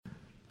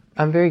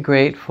I'm very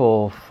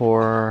grateful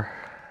for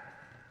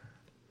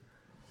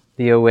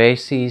the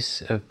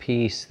oases of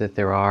peace that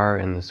there are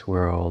in this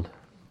world,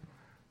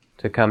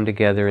 to come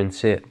together and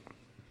sit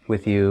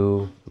with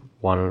you,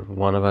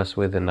 one of us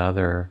with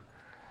another,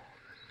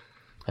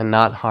 and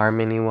not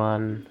harm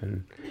anyone,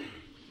 and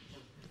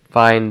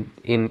find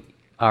in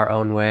our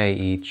own way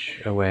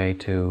each a way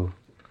to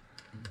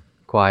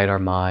quiet our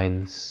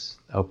minds,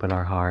 open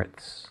our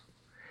hearts.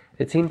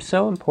 It seems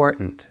so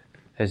important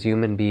as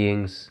human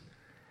beings,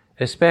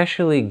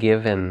 especially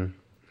given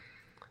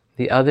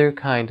the other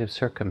kind of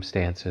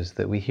circumstances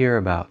that we hear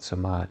about so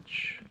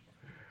much.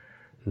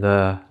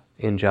 The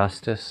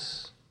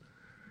injustice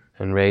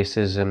and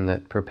racism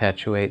that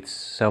perpetuates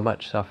so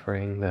much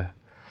suffering, the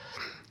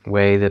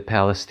way the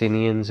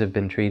Palestinians have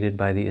been treated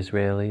by the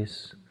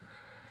Israelis,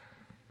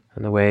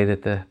 and the way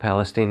that the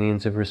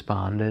Palestinians have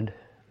responded,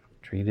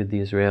 treated the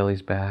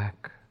Israelis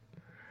back.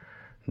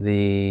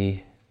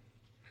 The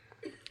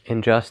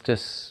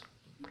injustice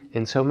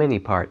in so many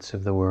parts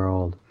of the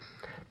world.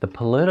 The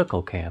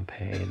political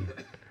campaign,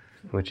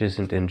 which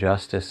isn't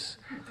injustice,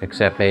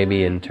 except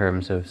maybe in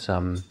terms of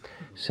some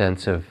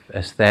sense of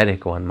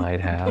aesthetic one might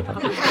have.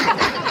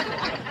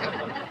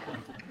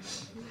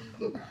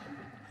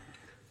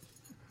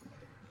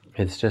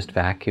 It's just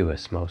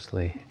vacuous,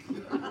 mostly.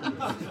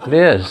 It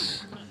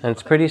is. And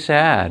it's pretty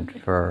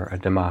sad for a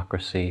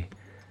democracy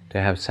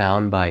to have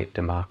soundbite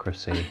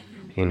democracy,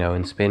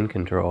 and spin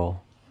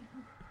control,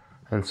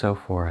 and so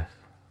forth.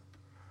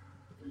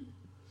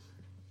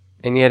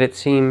 And yet it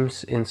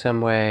seems in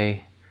some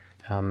way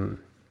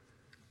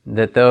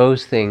that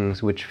those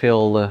things which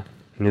fill the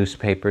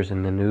newspapers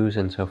and the news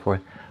and so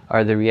forth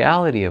are the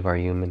reality of our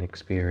human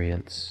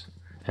experience.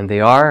 And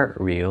they are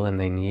real and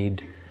they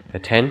need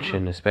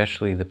attention,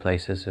 especially the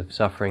places of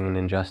suffering and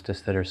injustice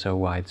that are so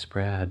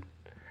widespread.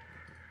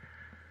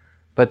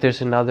 But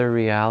there's another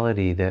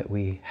reality that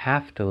we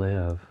have to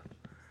live.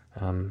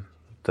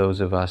 Those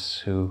of us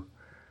who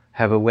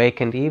have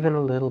awakened even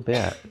a little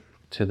bit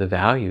to the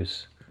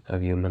values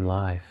of human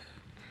life.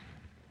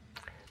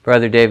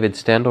 Brother David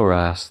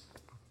Steindl-Rast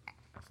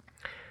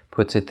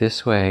puts it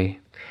this way.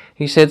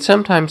 He said,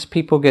 sometimes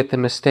people get the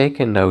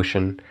mistaken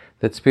notion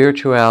that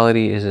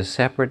spirituality is a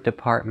separate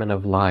department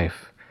of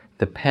life,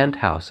 the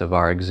penthouse of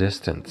our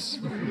existence.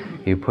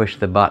 You push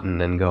the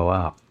button and go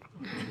up.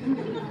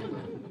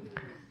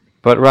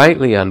 But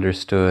rightly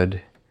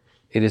understood,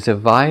 it is a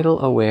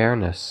vital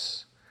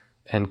awareness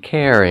and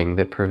caring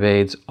that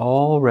pervades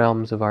all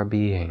realms of our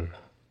being.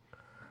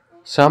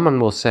 Someone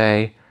will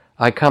say,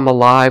 I come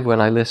alive when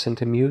I listen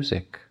to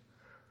music,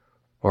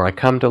 or I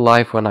come to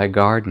life when I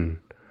garden,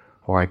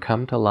 or I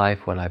come to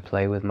life when I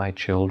play with my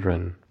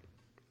children.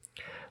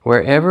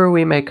 Wherever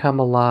we may come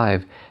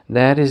alive,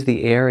 that is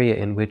the area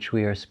in which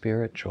we are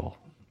spiritual.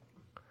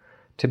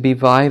 To be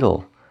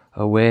vital,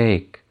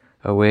 awake,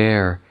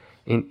 aware,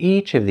 in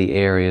each of the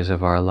areas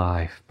of our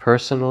life,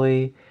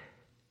 personally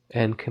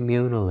and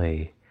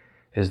communally,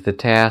 is the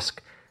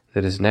task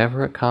that is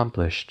never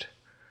accomplished,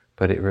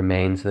 but it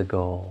remains the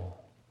goal.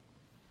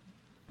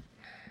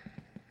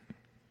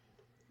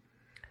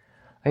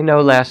 I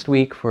know last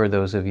week, for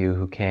those of you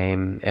who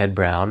came, Ed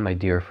Brown, my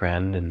dear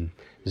friend and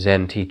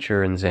Zen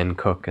teacher and Zen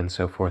cook and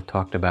so forth,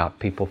 talked about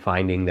people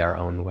finding their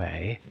own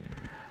way.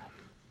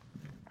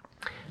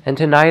 And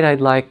tonight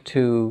I'd like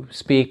to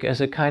speak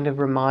as a kind of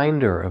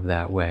reminder of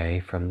that way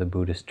from the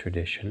Buddhist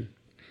tradition.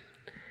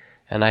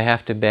 And I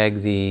have to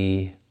beg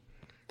the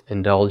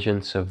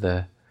indulgence of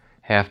the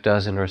half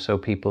dozen or so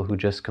people who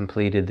just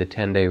completed the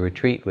 10-day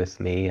retreat with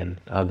me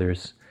and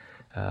others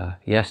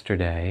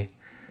yesterday,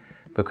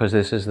 because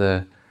this is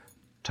the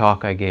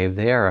talk I gave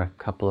there a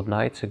couple of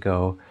nights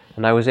ago.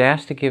 And I was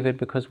asked to give it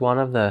because one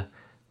of the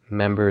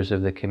members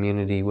of the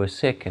community was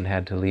sick and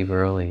had to leave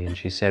early. And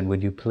she said,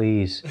 would you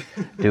please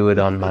do it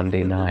on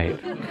Monday night?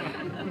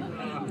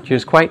 She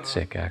was quite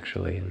sick,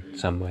 actually, in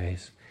some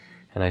ways.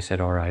 And I said,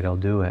 all right, I'll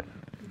do it.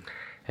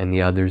 And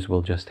the others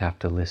will just have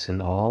to listen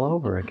all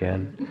over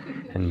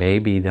again. And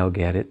maybe they'll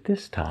get it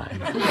this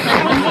time.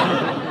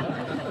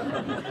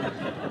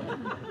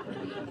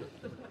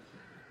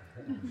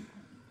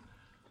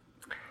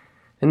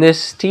 And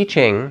this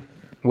teaching,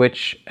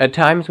 which at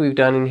times we've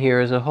done in here,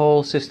 is a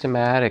whole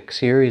systematic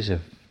series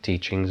of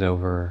teachings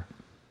over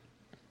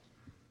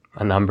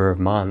a number of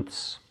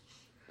months.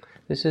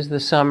 This is the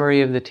summary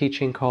of the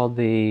teaching called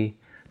the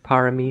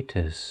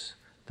Paramitas,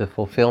 the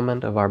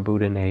fulfillment of our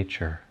Buddha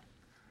nature.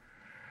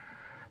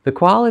 The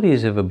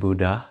qualities of a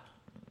Buddha,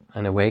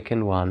 an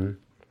awakened one,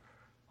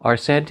 are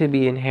said to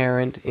be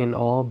inherent in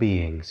all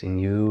beings, in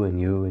you and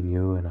you and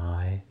you and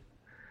I.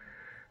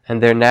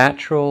 And their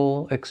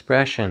natural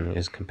expression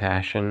is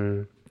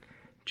compassion,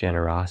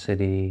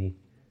 generosity,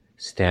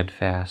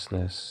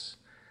 steadfastness,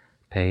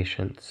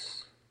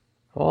 patience,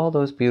 all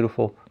those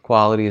beautiful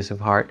qualities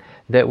of heart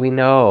that we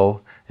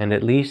know and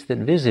at least that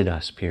visit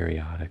us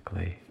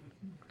periodically.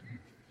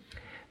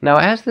 Now,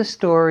 as the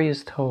story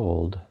is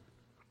told,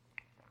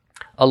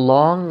 a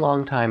long,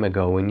 long time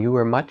ago, when you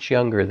were much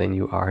younger than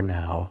you are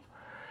now,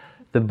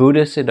 the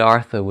Buddha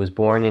Siddhartha was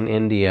born in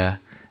India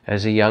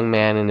as a young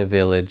man in a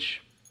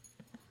village.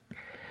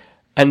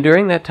 And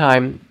during that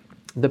time,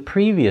 the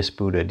previous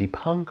Buddha,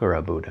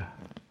 Dipankara Buddha,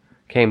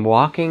 came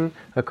walking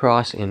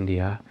across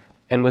India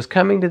and was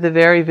coming to the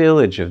very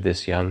village of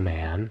this young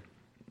man.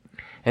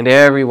 And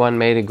everyone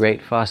made a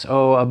great fuss.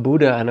 Oh, a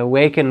Buddha, an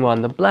awakened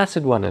one, the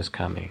Blessed One is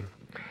coming.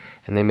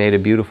 And they made a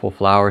beautiful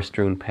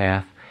flower-strewn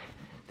path.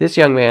 This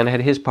young man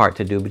had his part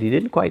to do, but he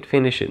didn't quite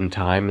finish it in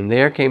time. And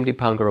there came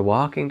Dipankara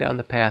walking down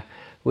the path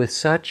with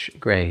such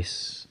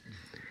grace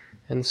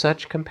and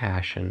such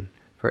compassion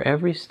for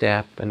every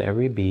step and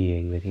every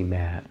being that he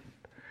met.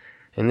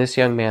 And this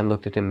young man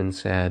looked at him and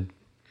said,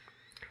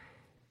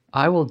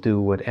 I will do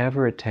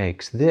whatever it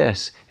takes.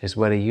 This is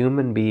what a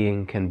human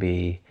being can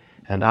be,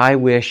 and I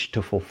wish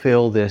to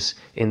fulfill this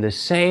in the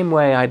same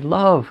way. I'd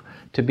love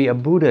to be a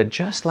Buddha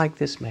just like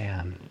this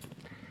man,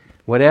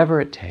 whatever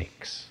it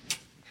takes.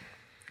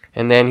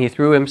 And then he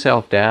threw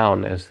himself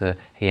down as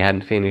he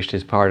hadn't finished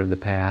his part of the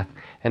path,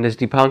 and as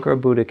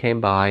Dipankara Buddha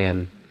came by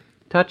and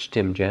touched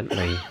him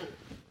gently,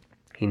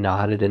 he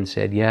nodded and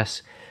said,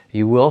 yes,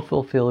 you will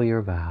fulfill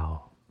your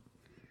vow.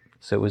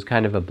 So it was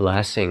kind of a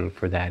blessing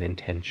for that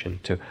intention,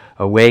 to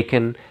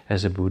awaken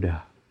as a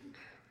Buddha.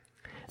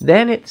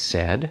 Then it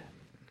said,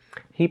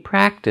 he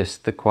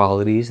practiced the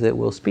qualities that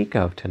we'll speak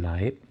of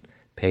tonight,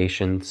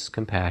 patience,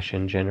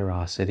 compassion,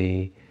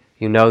 generosity.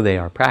 You know they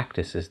are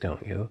practices,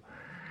 don't you?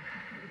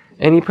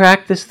 And he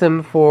practiced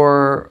them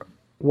for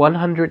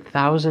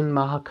 100,000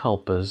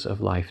 Mahakalpas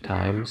of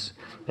lifetimes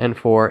and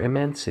for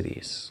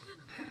immensities.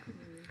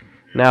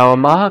 Now, a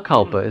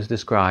Mahakalpa is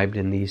described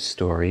in these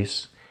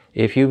stories.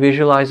 If you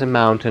visualize a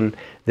mountain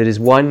that is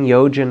 1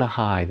 yojana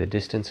high, the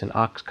distance an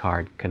ox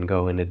cart can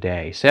go in a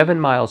day, 7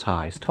 miles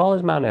high, as tall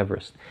as Mount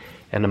Everest,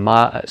 and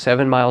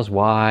 7 miles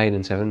wide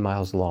and 7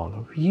 miles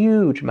long, a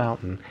huge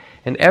mountain.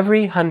 And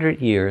every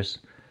 100 years,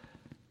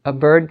 a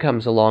bird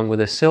comes along with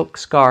a silk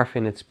scarf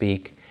in its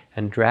beak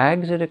and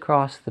drags it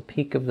across the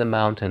peak of the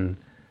mountain,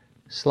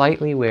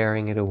 slightly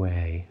wearing it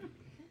away.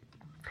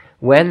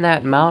 When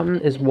that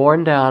mountain is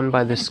worn down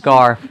by the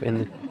scarf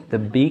in the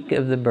beak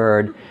of the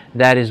bird,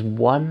 that is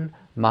 1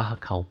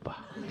 Mahakalpa.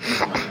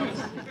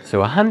 So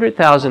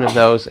 100,000 of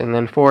those, and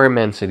then 4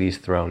 immensities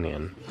thrown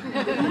in.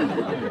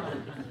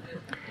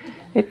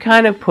 It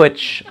kind of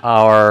puts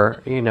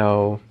our,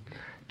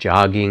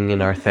 jogging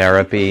and our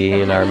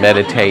therapy and our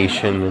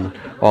meditation and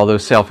all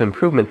those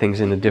self-improvement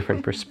things in a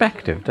different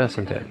perspective,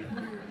 doesn't it?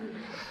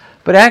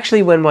 But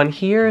actually, when one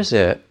hears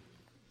it,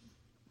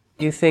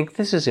 you think,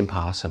 this is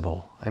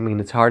impossible. I mean,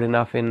 it's hard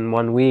enough in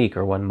 1 week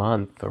or 1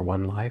 month or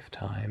 1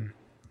 lifetime.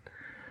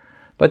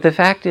 But the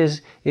fact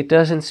is, it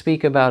doesn't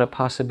speak about a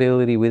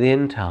possibility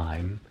within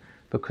time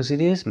because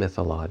it is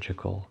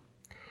mythological.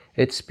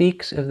 It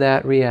speaks of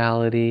that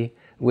reality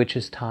which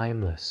is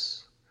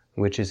timeless,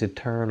 which is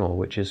eternal,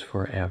 which is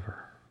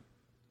forever.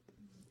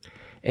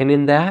 And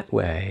in that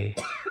way,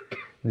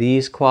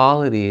 these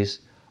qualities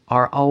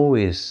are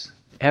always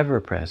ever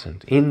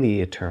present in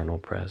the eternal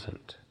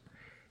present.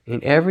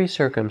 In every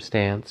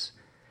circumstance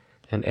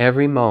and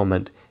every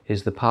moment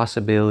is the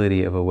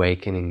possibility of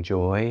awakening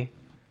joy,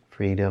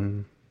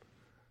 freedom,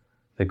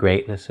 the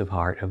greatness of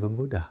heart of a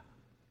Buddha.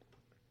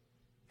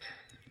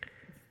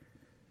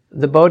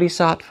 The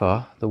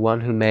Bodhisattva, the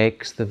one who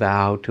makes the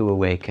vow to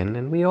awaken,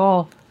 and we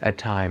all at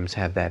times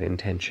have that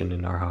intention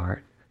in our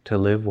heart, to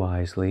live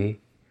wisely,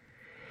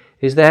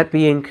 is that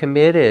being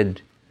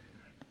committed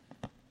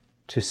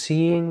to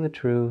seeing the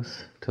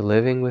truth, to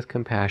living with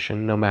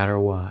compassion no matter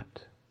what,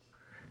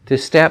 to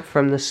step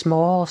from the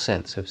small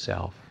sense of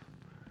self,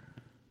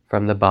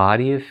 from the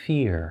body of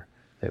fear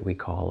that we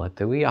call it,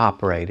 that we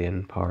operate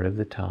in part of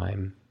the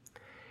time,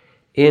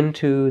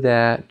 into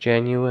that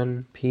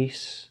genuine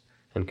peace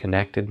and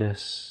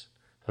connectedness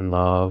and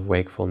love,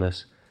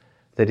 wakefulness,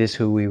 that is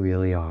who we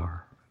really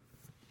are.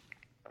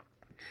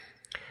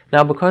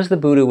 Now, because the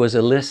Buddha was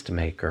a list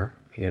maker,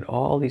 he had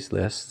all these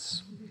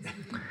lists,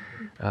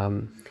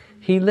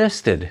 he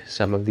listed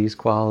some of these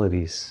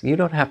qualities. You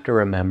don't have to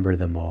remember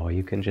them all.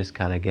 You can just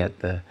kind of get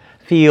the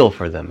feel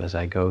for them as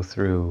I go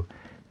through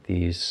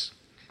these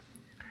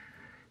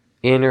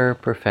inner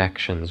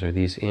perfections or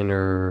these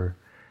inner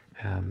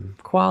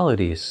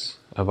qualities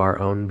of our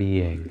own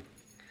being.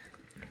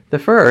 The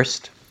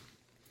first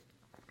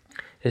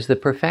is the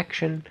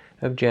perfection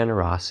of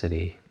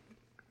generosity.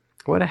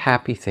 What a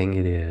happy thing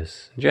it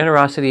is.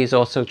 Generosity is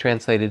also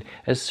translated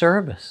as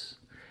service,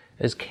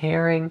 as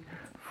caring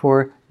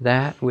for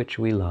that which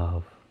we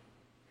love.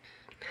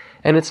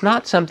 And it's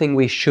not something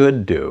we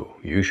should do.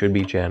 You should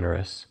be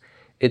generous.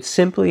 It's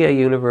simply a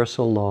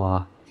universal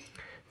law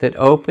that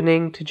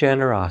opening to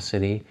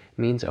generosity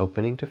means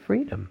opening to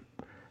freedom,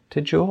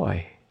 to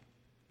joy.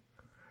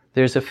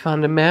 There's a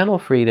fundamental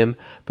freedom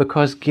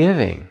because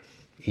giving,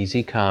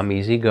 easy come,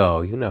 easy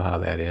go, you know how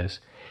that is.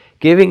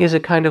 Giving is a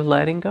kind of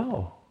letting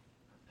go,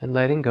 and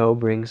letting go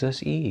brings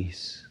us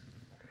ease.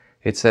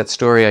 It's that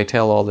story I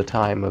tell all the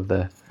time of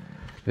the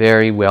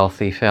very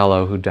wealthy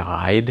fellow who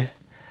died,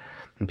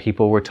 And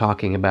people were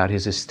talking about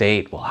his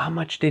estate. Well, how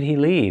much did he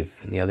leave?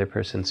 And the other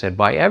person said,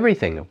 why,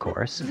 everything, of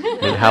course.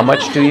 And how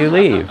much do you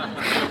leave?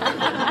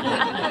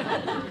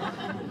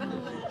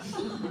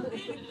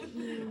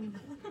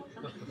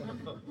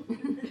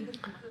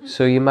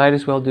 So you might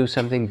as well do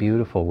something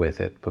beautiful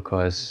with it,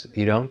 because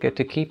you don't get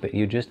to keep it.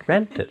 You just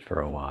rent it for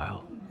a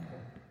while.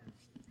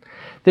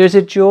 There's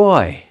a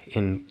joy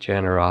in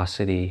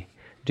generosity.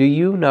 Do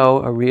you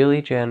know a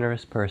really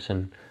generous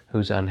person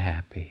who's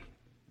unhappy?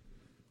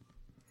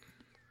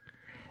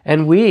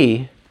 And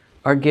we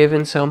are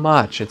given so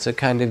much. It's a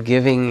kind of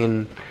giving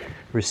and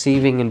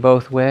receiving in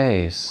both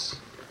ways.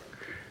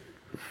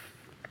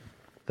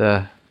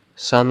 The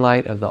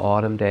sunlight of the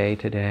autumn day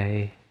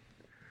today,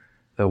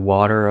 the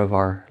water of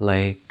our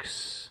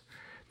lakes,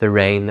 the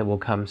rain that will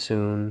come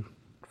soon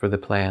for the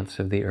plants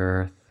of the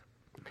earth.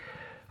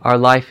 Our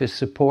life is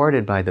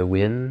supported by the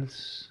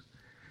winds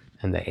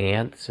and the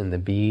ants and the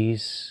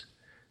bees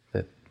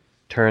that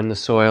turn the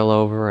soil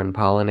over and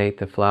pollinate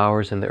the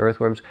flowers and the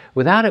earthworms.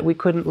 Without it, we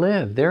couldn't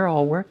live. They're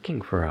all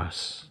working for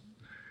us,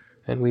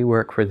 and we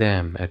work for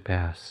them at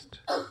best.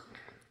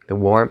 The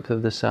warmth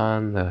of the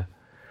sun, the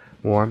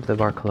warmth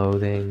of our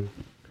clothing.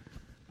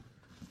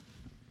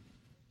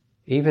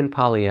 Even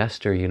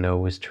polyester,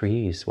 was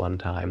trees one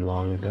time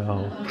long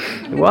ago.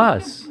 It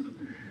was.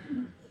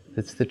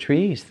 It's the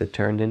trees that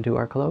turned into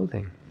our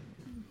clothing.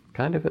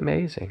 Kind of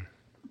amazing.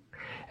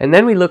 And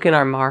then we look in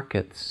our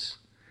markets,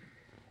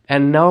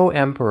 and no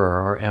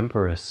emperor or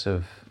empress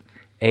of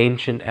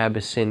ancient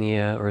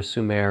Abyssinia or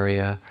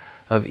Sumeria,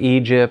 of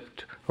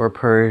Egypt or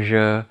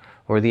Persia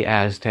or the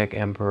Aztec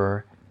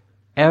emperor,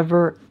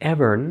 ever,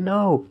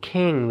 no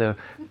king, the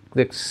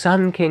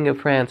Sun King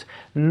of France,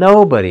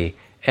 nobody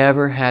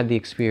ever had the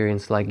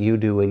experience like you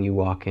do when you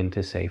walk into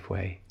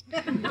Safeway.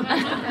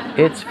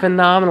 It's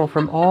phenomenal.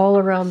 From all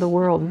around the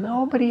world,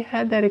 nobody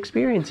had that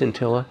experience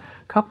until a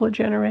couple of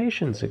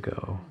generations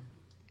ago.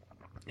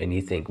 And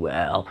you think,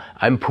 well,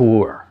 I'm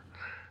poor,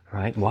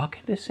 right? Walk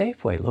into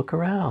Safeway, look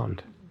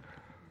around.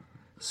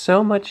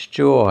 So much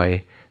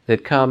joy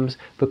that comes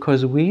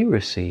because we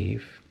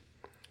receive,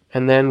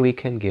 and then we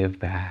can give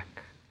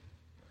back.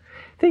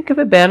 Think of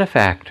a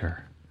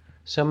benefactor,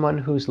 someone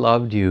who's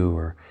loved you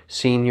or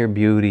seen your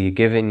beauty,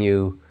 given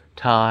you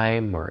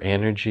time or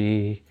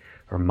energy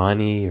or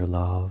money or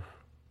love.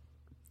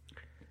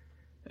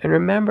 And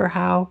remember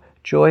how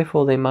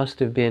joyful they must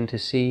have been to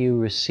see you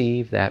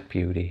receive that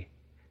beauty,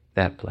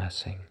 that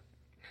blessing.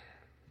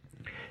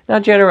 Now,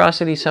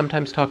 generosity is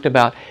sometimes talked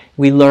about.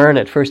 We learn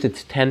at first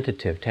it's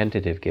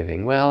tentative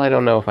giving. Well, I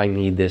don't know if I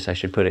need this. I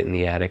should put it in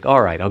the attic.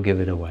 All right, I'll give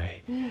it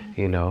away.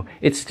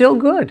 It's still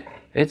good.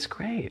 It's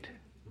great.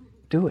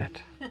 Do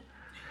it.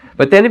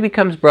 But then it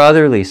becomes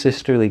brotherly,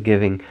 sisterly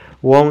giving.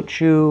 Won't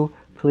you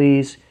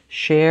please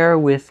share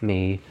with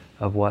me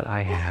of what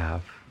I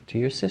have? To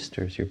your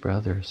sisters, your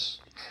brothers.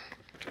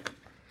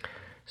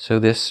 So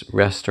this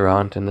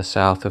restaurant in the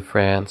south of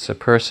France, a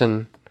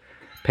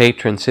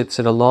patron sits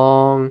at a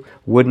long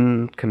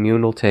wooden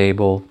communal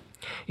table.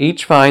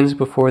 Each finds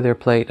before their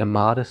plate a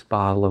modest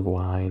bottle of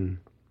wine.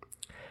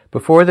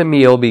 Before the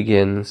meal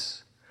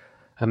begins,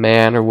 a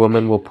man or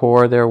woman will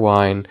pour their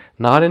wine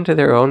not into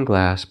their own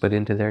glass, but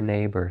into their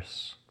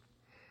neighbor's.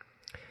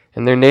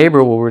 And their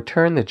neighbor will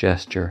return the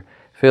gesture,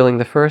 filling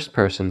the first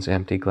person's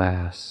empty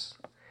glass.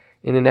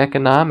 In an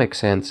economic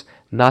sense,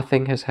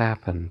 nothing has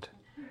happened.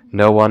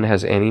 No one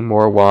has any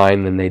more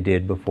wine than they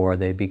did before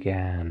they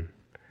began.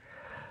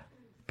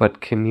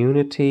 But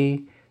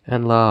community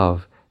and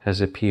love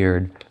has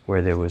appeared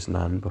where there was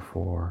none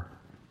before.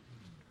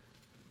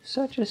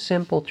 Such a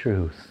simple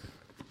truth.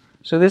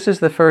 So this is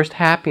the first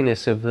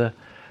happiness of the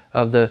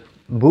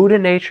Buddha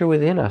nature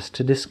within us,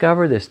 to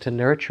discover this, to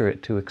nurture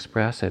it, to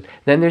express it.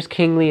 Then there's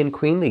kingly and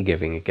queenly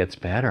giving. It gets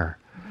better.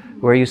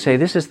 Where you say,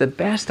 this is the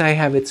best I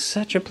have. It's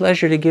such a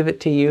pleasure to give it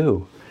to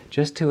you.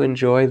 Just to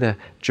enjoy the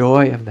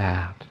joy of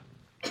that.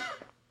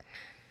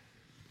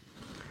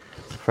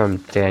 From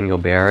Daniel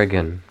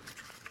Berrigan,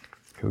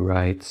 who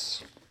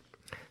writes,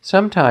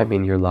 sometime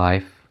in your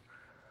life,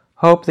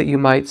 hope that you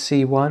might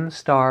see one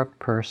starved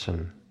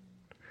person,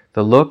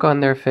 the look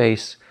on their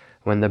face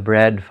when the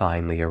bread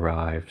finally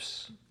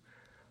arrives.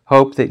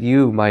 Hope that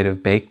you might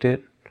have baked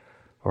it,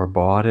 or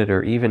bought it,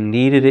 or even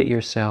kneaded it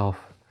yourself.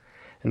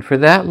 And for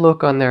that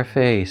look on their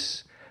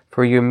face,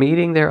 for your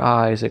meeting their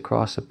eyes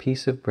across a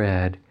piece of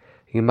bread,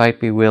 you might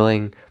be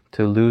willing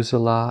to lose a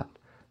lot,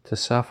 to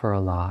suffer a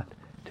lot,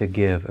 to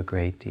give a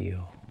great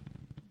deal.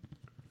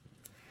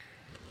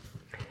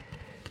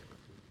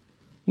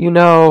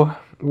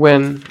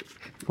 When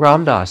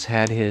Ram Dass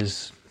had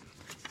his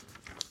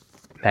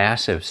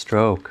massive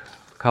stroke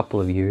a couple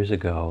of years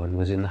ago and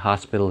was in the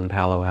hospital in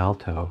Palo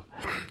Alto,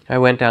 I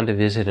went down to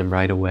visit him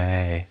right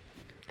away.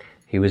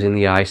 He was in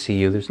the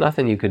ICU. There's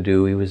nothing you could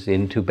do. He was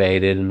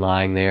intubated and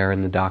lying there,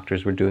 and the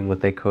doctors were doing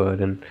what they could.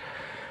 And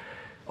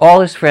all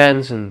his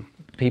friends and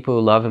people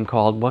who love him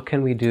called, what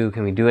can we do?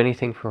 Can we do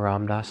anything for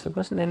Ram Dass? There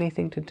wasn't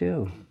anything to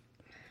do.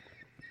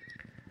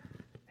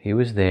 He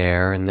was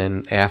there, and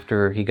then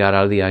after he got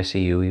out of the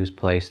ICU, he was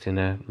placed in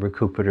a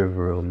recuperative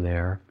room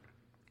there.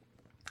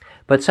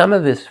 But some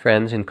of his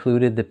friends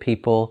included the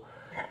people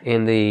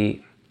in the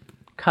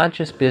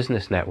conscious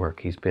business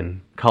network he's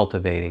been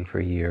cultivating for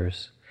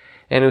years.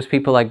 And it was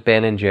people like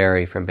Ben and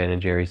Jerry from Ben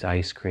and Jerry's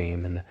Ice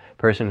Cream, and the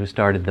person who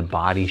started the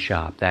Body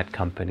Shop, that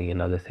company,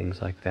 and other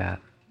things like that.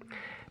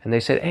 And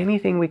they said,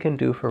 anything we can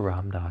do for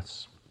Ram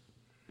Dass.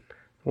 It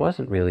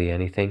wasn't really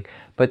anything.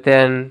 But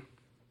then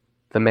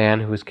the man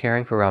who was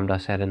caring for Ram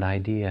Dass had an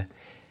idea.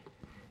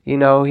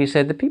 He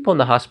said, the people in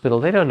the hospital,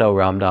 they don't know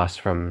Ram Dass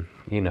from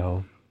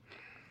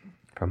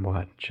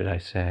what should I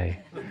say?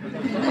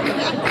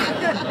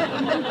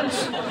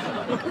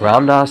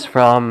 Ram Dass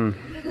from,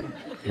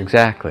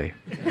 exactly.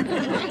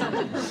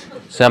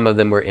 Some of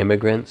them were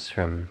immigrants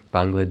from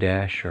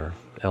Bangladesh or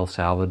El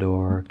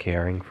Salvador,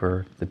 caring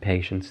for the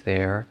patients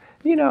there.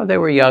 They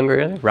were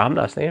younger. Ram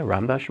Dass,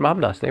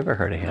 never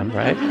heard of him,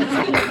 right?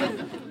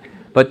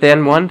 But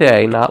then one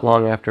day, not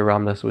long after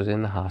Ram Dass was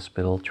in the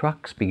hospital,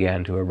 trucks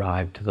began to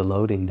arrive to the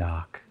loading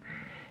dock.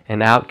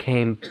 And out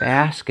came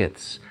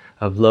baskets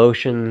of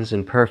lotions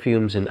and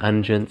perfumes and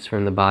unguents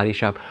from the Body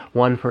Shop,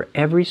 one for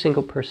every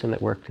single person that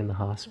worked in the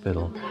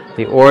hospital.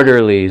 The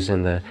orderlies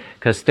and the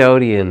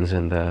custodians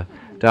and the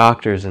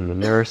doctors and the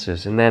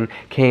nurses. And then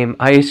came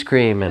ice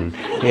cream and,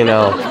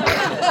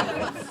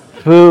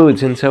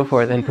 foods and so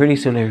forth. And pretty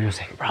soon everyone was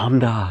saying, Ram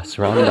Dass,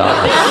 Ram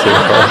Dass.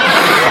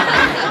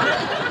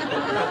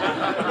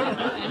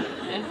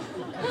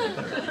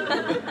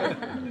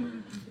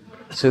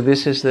 So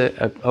this is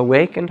the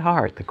awakened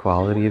heart, the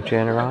quality of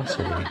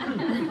generosity.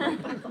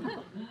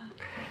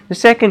 The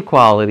second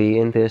quality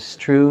in this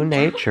true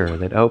nature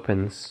that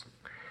opens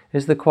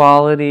is the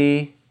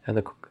quality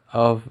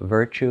of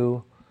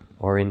virtue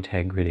or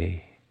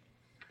integrity.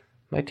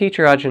 My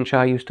teacher Ajahn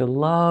Chah used to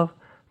love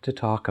to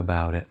talk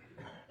about it,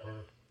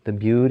 the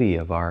beauty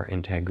of our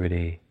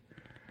integrity.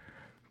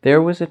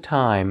 There was a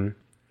time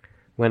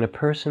when a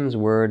person's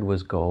word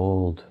was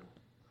gold,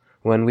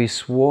 when we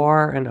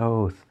swore an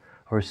oath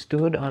or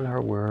stood on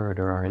our word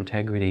or our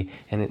integrity,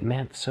 and it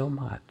meant so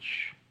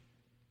much.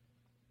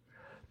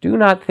 Do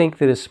not think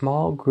that a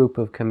small group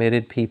of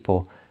committed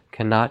people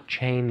cannot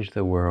change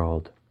the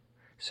world,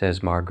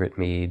 says Margaret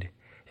Mead.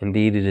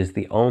 Indeed, it is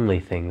the only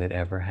thing that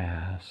ever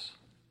has.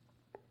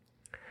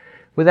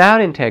 Without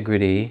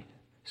integrity,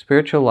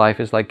 spiritual life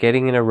is like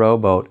getting in a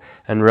rowboat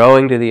and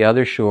rowing to the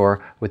other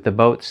shore with the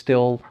boat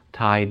still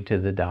tied to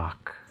the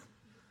dock.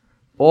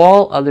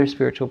 All other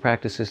spiritual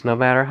practices, no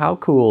matter how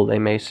cool they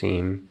may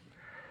seem,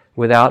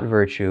 without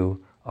virtue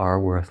are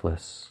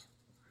worthless.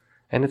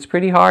 And it's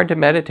pretty hard to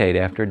meditate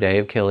after a day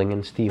of killing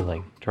and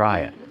stealing.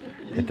 Try it.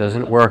 It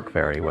doesn't work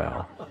very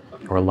well.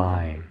 Or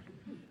lying.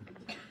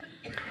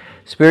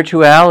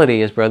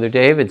 Spirituality, as Brother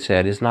David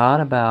said, is not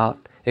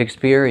about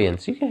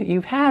experience.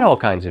 You've had all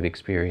kinds of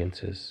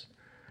experiences,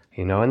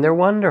 and they're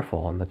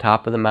wonderful on the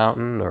top of the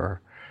mountain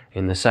or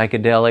in the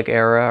psychedelic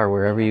era or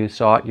wherever you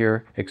sought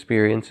your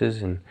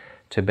experiences in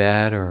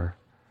Tibet or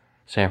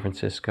San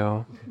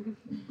Francisco.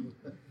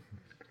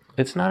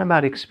 It's not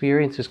about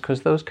experiences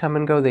because those come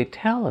and go. They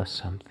tell us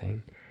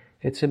something.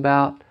 It's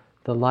about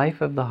the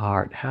life of the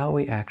heart, how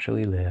we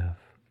actually live.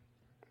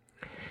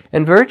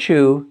 And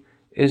virtue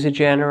is a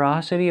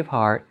generosity of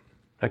heart,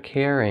 a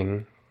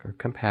caring or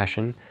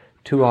compassion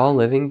to all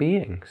living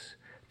beings.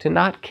 To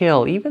not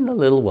kill even the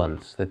little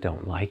ones that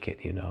don't like it,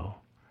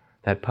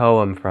 That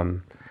poem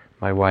from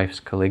my wife's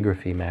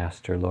calligraphy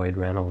master, Lloyd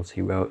Reynolds,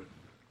 he wrote,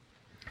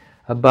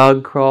 "A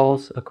bug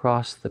crawls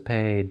across the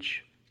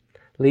page.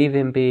 Leave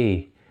him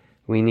be.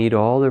 We need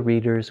all the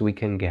readers we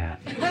can get."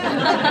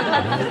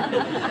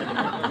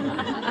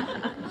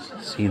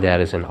 See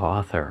that as an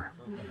author.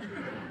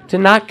 To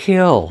not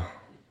kill,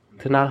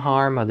 to not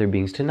harm other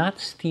beings, to not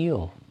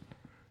steal,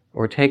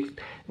 or take.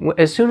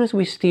 As soon as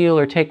we steal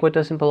or take what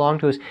doesn't belong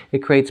to us, it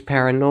creates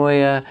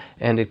paranoia,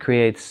 and it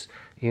creates,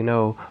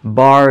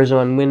 bars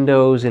on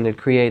windows, and it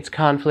creates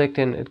conflict,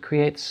 and it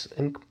creates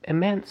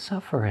immense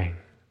suffering.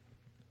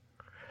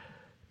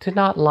 To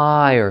not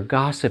lie or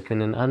gossip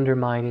in an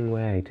undermining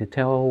way, to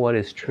tell what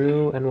is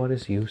true and what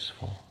is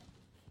useful.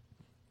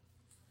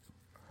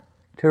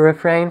 To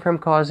refrain from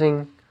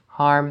causing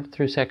harm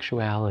through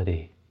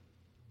sexuality.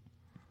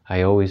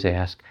 I always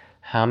ask,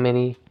 how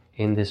many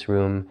in this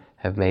room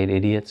have made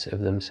idiots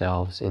of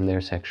themselves in their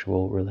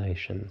sexual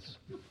relations?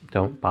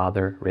 Don't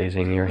bother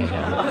raising your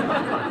hand.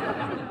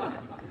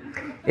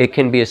 It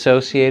can be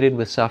associated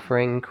with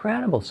suffering,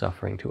 incredible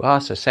suffering to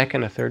us, a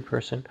second, a third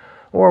person,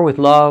 or with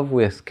love,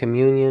 with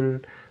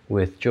communion,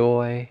 with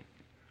joy,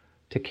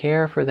 to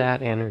care for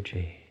that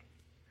energy.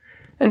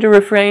 And to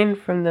refrain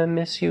from the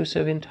misuse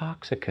of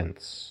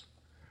intoxicants,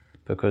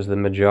 because the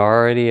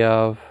majority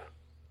of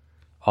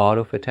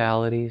auto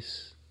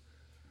fatalities,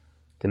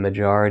 the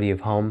majority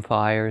of home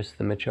fires,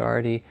 the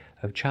majority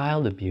of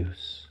child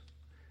abuse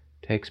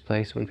takes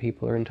place when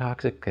people are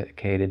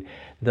intoxicated.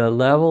 The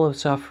level of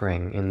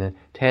suffering in the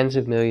tens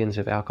of millions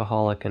of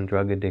alcoholic and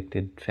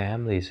drug-addicted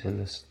families in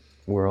this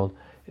world,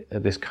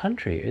 this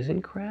country, is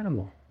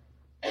incredible.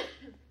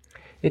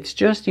 It's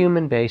just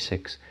human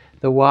basics.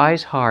 The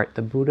wise heart,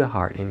 the Buddha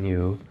heart in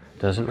you,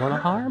 doesn't want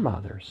to harm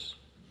others.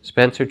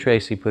 Spencer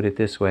Tracy put it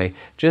this way: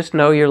 just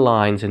know your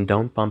lines and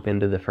don't bump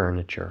into the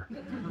furniture.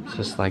 It's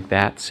just like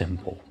that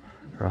simple,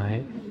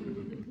 right?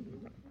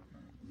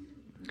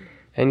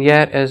 And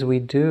yet, as we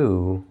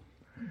do,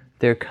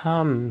 there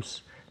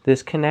comes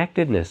this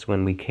connectedness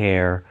when we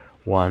care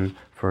one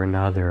for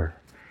another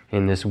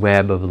in this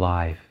web of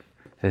life.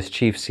 As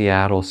Chief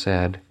Seattle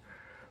said,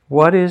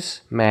 "What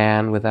is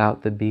man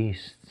without the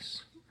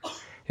beasts?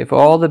 If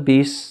all the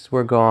beasts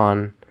were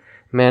gone,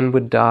 men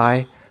would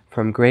die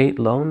from great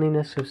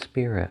loneliness of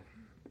spirit.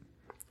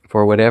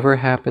 For whatever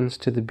happens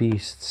to the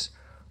beasts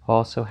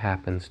also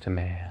happens to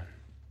man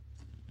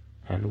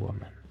and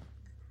woman."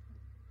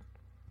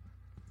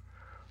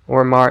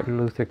 Or Martin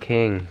Luther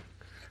King,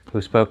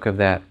 who spoke of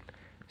that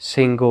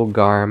single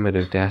garment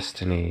of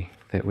destiny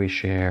that we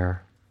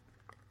share,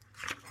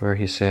 where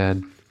he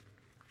said,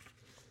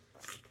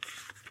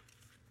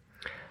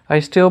 "I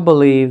still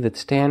believe that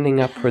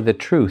standing up for the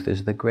truth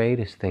is the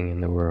greatest thing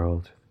in the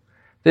world.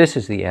 This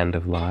is the end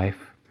of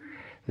life.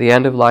 The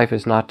end of life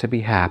is not to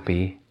be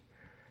happy.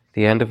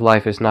 The end of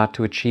life is not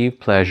to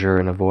achieve pleasure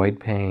and avoid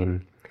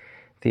pain.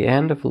 The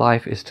end of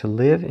life is to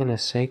live in a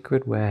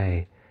sacred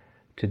way,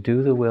 to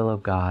do the will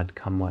of God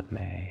come what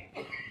may."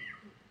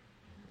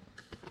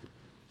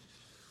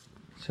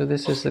 So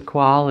this is the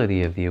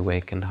quality of the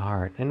awakened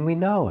heart, and we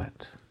know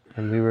it,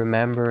 and we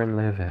remember and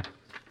live it.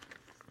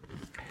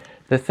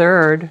 The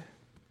third,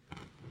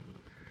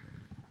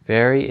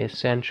 very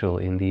essential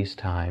in these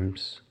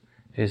times,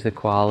 is the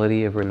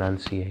quality of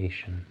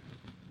renunciation.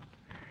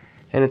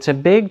 And it's a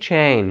big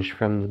change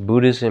from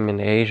Buddhism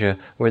in Asia,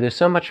 where there's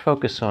so much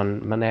focus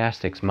on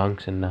monastics,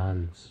 monks and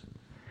nuns.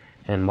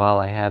 And while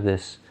I have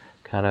this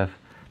kind of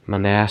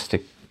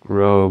monastic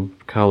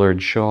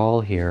robe-colored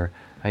shawl here,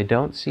 I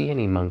don't see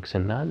any monks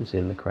and nuns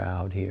in the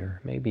crowd here.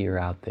 Maybe you're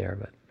out there,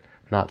 but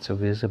not so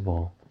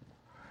visible.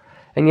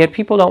 And yet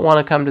people don't want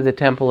to come to the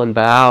temple and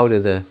bow to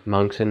the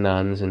monks and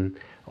nuns and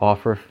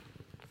offer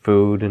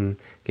food and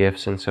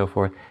gifts and so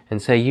forth,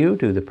 and say, "You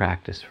do the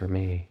practice for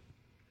me."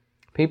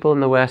 People in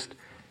the West,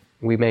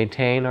 we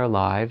maintain our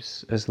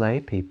lives as lay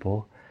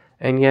people,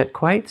 and yet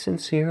quite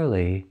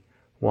sincerely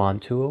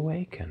want to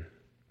awaken.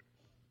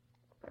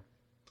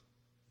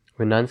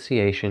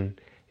 Renunciation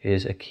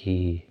is a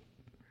key.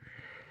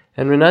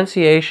 And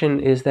renunciation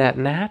is that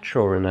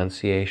natural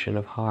renunciation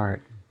of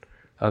heart,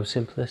 of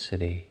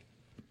simplicity.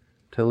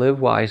 To live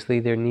wisely,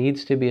 there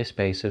needs to be a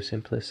space of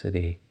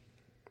simplicity.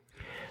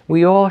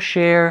 We all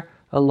share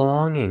a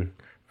longing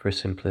for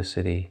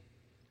simplicity,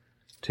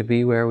 to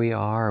be where we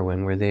are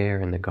when we're there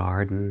in the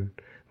garden,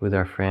 with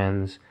our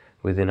friends,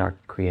 within our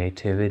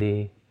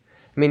creativity.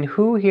 I mean,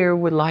 who here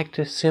would like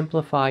to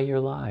simplify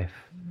your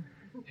life?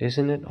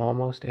 Isn't it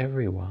almost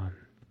everyone?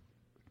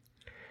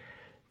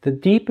 The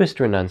deepest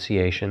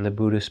renunciation the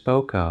Buddha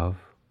spoke of,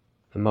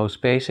 the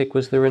most basic,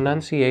 was the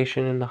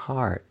renunciation in the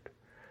heart,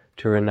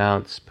 to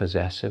renounce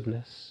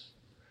possessiveness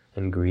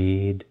and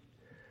greed,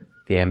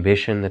 the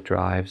ambition that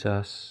drives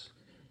us.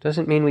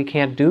 Doesn't mean we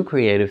can't do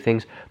creative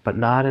things, but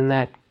not in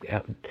that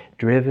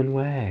driven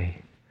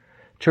way.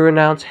 To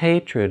renounce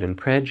hatred and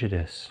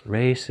prejudice,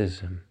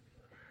 racism.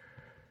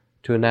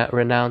 To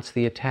renounce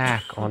the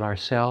attack on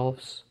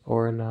ourselves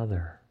or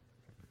another.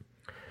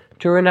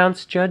 To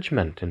renounce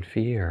judgment and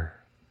fear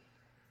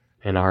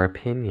and our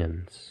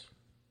opinions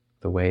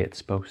the way it's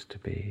supposed to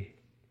be.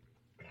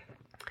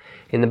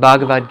 In the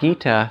Bhagavad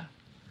Gita,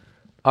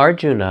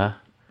 Arjuna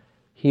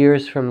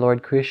hears from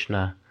Lord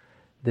Krishna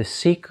the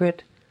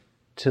secret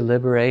to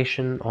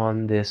liberation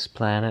on this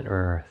planet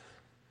Earth.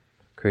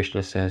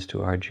 Krishna says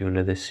to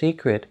Arjuna, the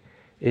secret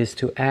is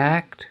to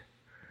act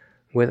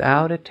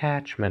without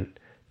attachment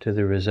to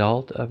the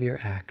result of your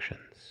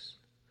actions.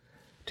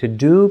 To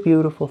do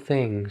beautiful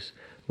things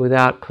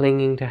without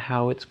clinging to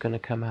how it's going to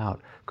come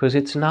out. Because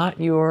it's not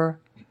your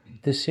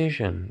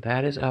decision.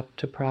 That is up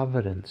to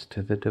providence,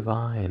 to the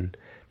divine,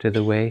 to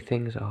the way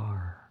things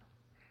are.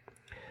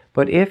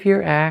 But if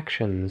your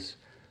actions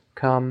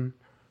come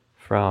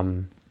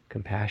from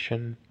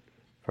compassion,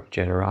 from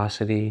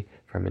generosity,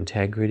 from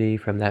integrity,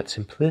 from that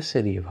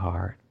simplicity of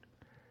heart,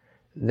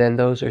 then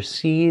those are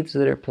seeds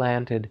that are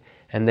planted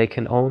and they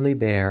can only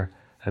bear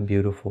a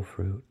beautiful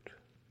fruit.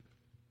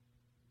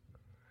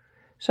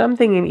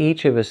 Something in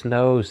each of us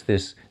knows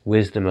this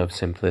wisdom of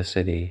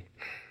simplicity.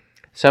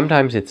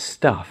 Sometimes it's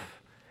stuff,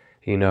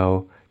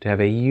 to have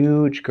a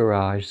huge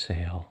garage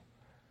sale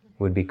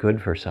would be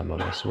good for some of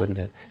us, wouldn't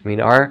it? I mean,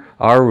 our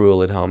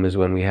rule at home is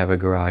when we have a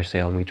garage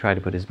sale and we try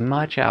to put as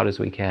much out as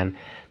we can,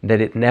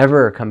 that it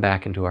never come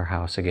back into our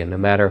house again. No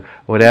matter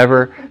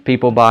whatever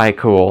people buy,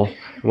 cool.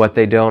 What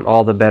they don't,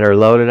 all the better.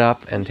 Load it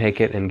up and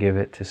take it and give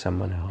it to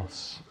someone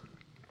else.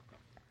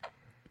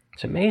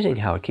 It's amazing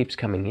how it keeps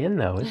coming in,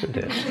 though, isn't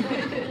it?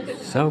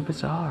 It's so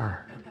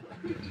bizarre.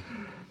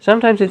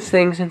 Sometimes it's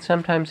things and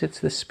sometimes it's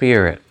the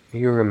spirit.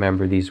 You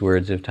remember these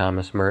words of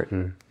Thomas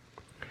Merton.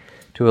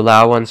 To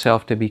allow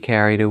oneself to be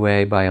carried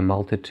away by a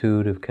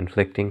multitude of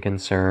conflicting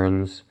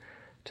concerns,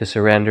 to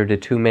surrender to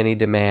too many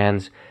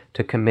demands,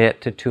 to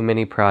commit to too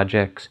many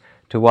projects,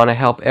 to want to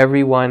help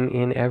everyone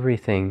in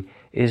everything,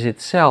 is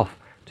itself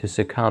to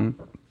succumb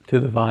to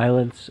the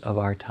violence of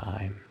our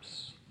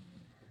times.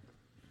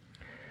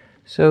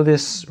 So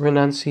this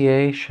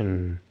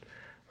renunciation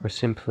or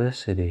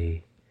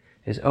simplicity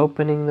is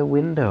opening the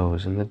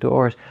windows and the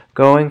doors,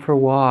 going for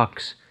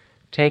walks,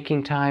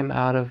 taking time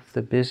out of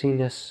the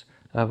busyness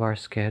of our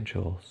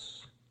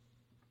schedules.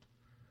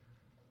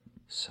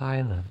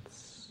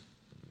 Silence.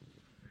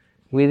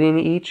 Within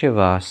each of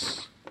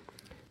us,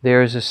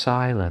 there is a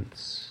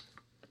silence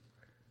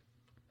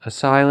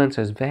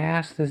as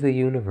vast as the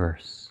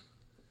universe.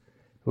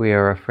 We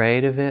are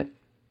afraid of it,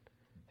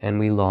 and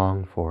we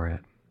long for it.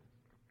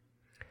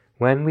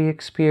 When we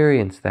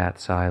experience that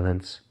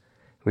silence,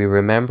 we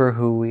remember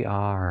who we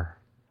are,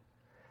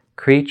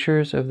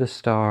 creatures of the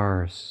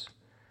stars,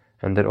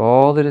 and that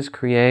all that is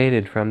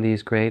created from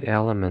these great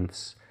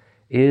elements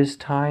is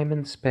time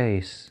and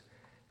space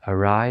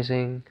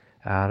arising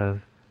out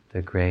of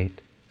the great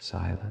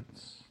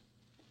silence.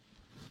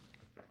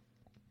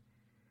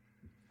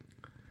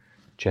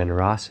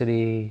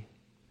 Generosity,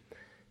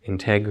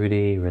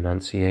 integrity,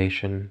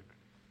 renunciation,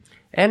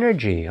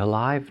 energy,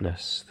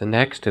 aliveness, the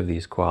next of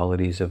these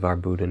qualities of our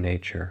Buddha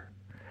nature.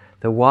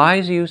 The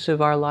wise use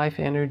of our life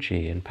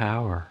energy and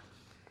power.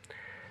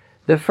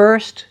 The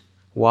first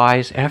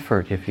wise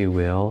effort, if you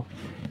will,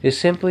 is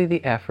simply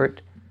the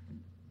effort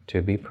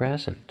to be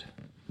present.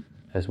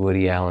 As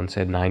Woody Allen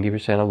said,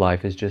 90% of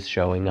life is just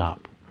showing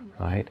up,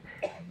 right?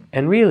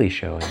 And really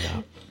showing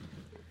up.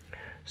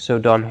 So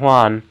Don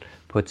Juan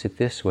puts it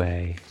this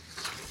way: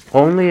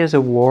 only as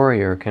a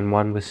warrior can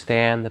one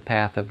withstand the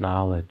path of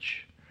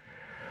knowledge.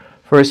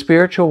 For a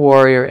spiritual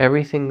warrior,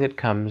 everything that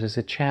comes is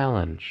a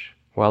challenge,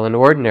 while an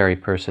ordinary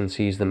person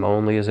sees them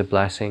only as a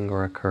blessing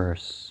or a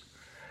curse.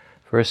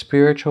 For a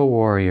spiritual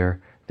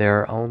warrior, there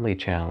are only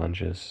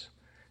challenges,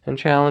 and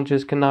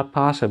challenges cannot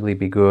possibly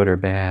be good or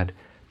bad.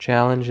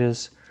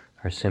 Challenges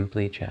are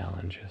simply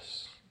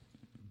challenges.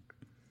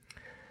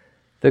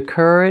 The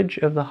courage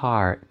of the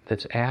heart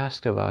that's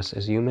asked of us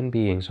as human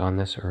beings on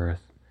this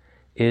earth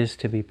is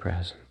to be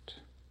present.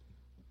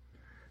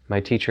 My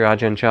teacher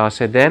Ajahn Chah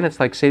said then it's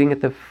like sitting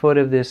at the foot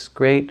of this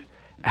great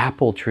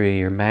apple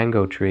tree or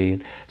mango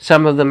tree.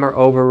 Some of them are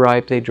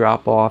overripe, they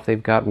drop off,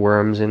 they've got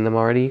worms in them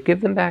already. You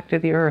give them back to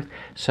the earth.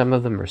 Some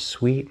of them are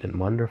sweet and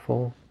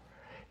wonderful.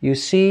 You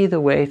see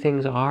the way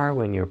things are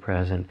when you're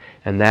present,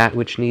 and that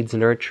which needs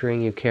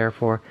nurturing you care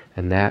for,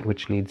 and that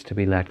which needs to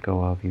be let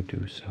go of you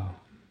do so.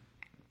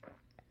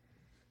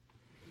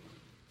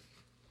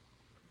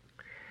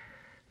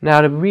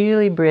 Now, to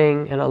really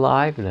bring an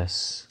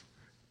aliveness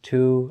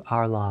to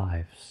our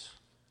lives,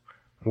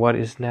 what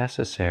is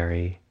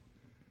necessary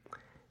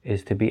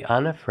is to be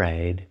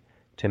unafraid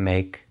to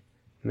make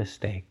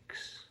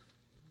mistakes.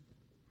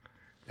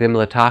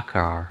 Vimla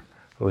Thakar,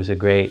 who was a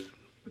great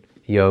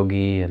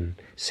yogi and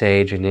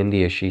sage in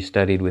India, she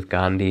studied with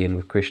Gandhi and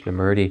with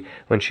Krishnamurti.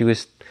 When she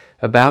was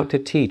about to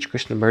teach,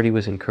 Krishnamurti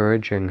was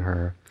encouraging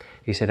her.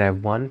 He said, I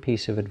have one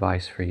piece of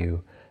advice for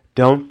you.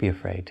 Don't be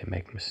afraid to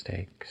make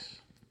mistakes.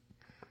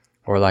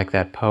 Or like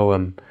that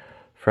poem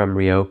from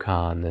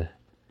Ryokan, the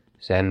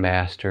Zen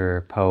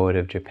master, poet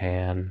of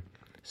Japan.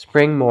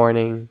 Spring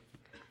morning,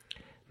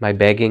 my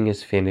begging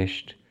is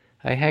finished.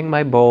 I hang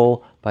my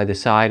bowl by the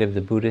side of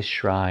the Buddhist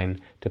shrine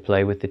to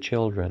play with the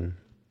children.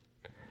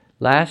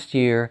 Last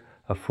year,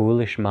 a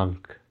foolish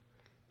monk.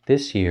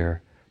 This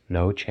year,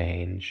 no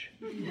change.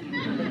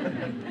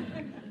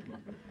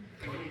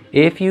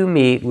 If you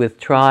meet with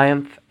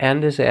triumph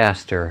and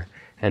disaster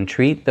and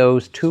treat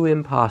those two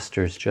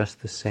impostors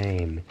just the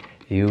same,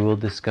 you will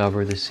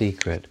discover the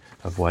secret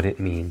of what it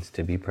means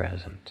to be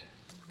present.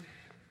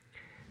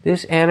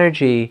 This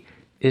energy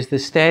is the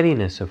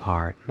steadiness of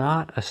heart,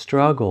 not a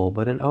struggle,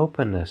 but an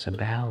openness, a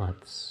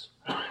balance.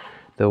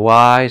 The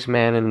wise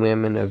men and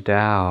women of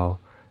Tao,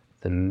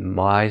 the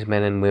wise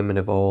men and women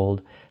of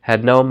old,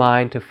 had no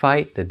mind to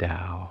fight the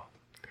Tao.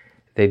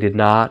 They did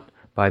not,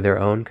 by their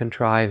own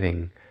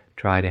contriving,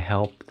 try to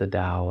help the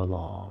Tao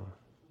along.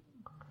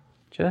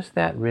 Just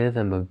that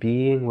rhythm of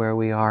being where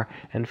we are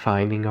and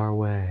finding our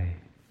way.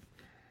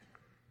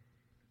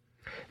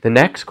 The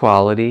next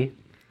quality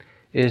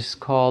is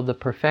called the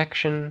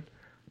perfection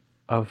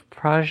of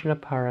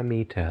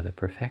prajnaparamita, the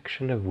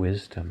perfection of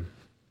wisdom.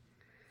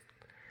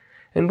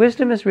 And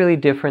wisdom is really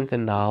different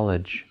than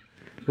knowledge.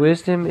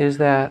 Wisdom is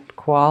that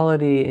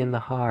quality in the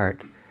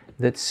heart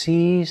that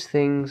sees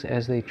things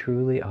as they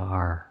truly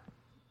are.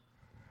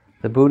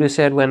 The Buddha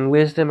said when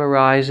wisdom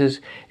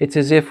arises, it's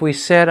as if we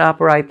set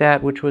upright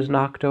that which was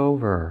knocked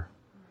over,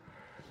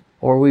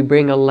 or we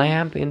bring a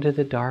lamp into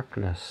the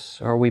darkness,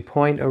 or we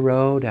point a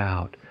road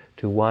out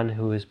to one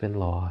who has been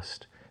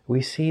lost.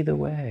 We see the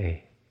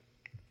way.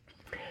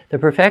 The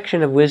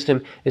perfection of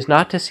wisdom is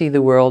not to see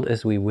the world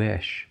as we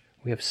wish.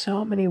 We have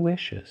so many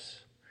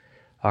wishes.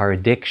 Our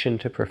addiction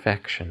to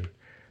perfection,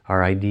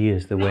 our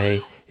ideas the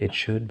way it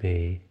should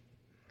be.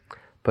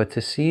 But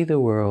to see the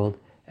world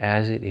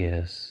as it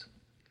is,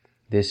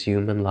 this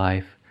human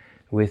life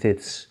with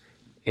its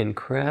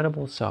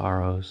incredible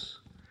sorrows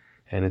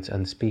and its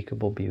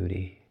unspeakable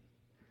beauty.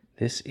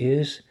 This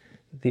is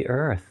the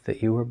earth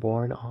that you were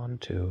born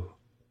onto.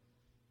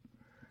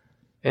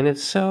 And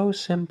it's so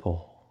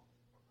simple,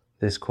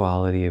 this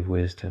quality of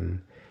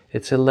wisdom.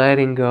 It's a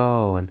letting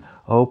go and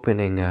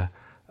opening, a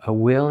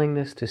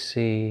willingness to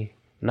see,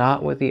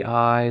 not with the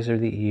eyes or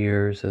the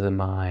ears or the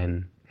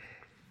mind,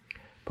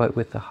 but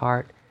with the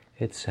heart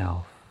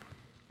itself.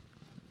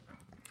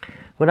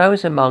 When I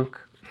was a monk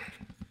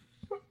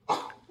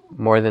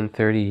more than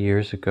 30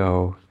 years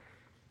ago,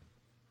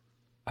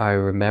 I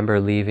remember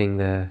leaving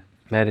the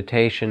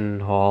meditation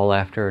hall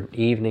after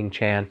evening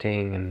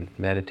chanting and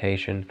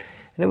meditation,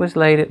 and it was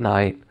late at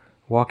night,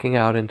 walking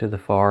out into the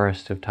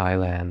forest of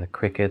Thailand, the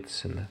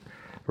crickets and the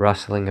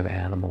rustling of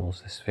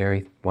animals, this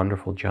very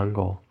wonderful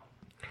jungle.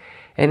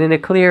 And in a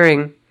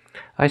clearing,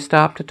 I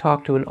stopped to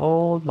talk to an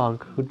old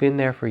monk who'd been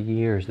there for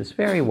years, this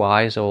very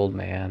wise old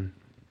man.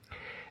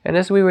 And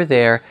as we were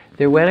there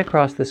went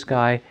across the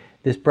sky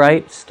this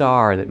bright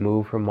star that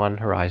moved from one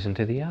horizon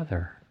to the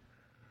other,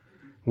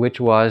 which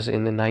was,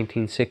 in the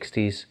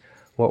 1960s,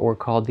 what were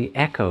called the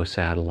echo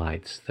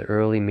satellites, the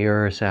early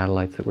mirror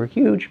satellites that were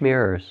huge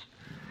mirrors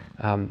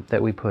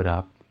that we put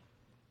up.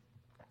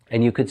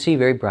 And you could see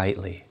very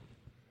brightly.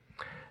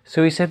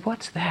 So he said,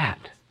 "What's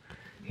that?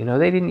 You know,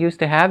 they didn't used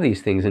to have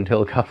these things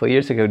until a couple of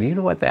years ago. Do you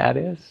know what that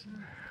is?"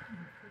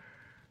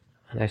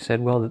 And I said,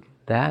 "Well,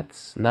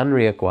 that's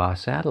Nanriakwa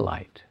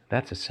satellite.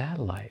 That's a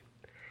satellite."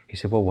 He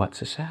said, "Well,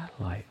 what's a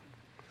satellite?"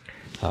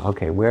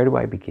 Okay, where do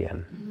I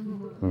begin?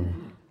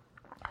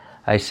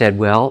 I said,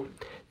 "Well,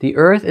 the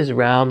earth is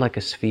round like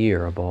a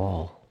sphere, a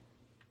ball."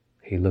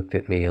 He looked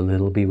at me a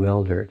little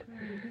bewildered.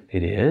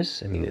 "It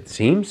is? I mean, it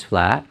seems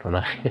flat when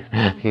I,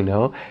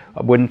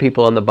 wouldn't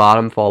people on the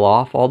bottom fall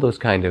off?" All those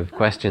kind of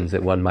questions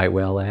that one might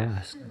well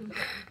ask.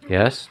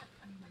 Yes?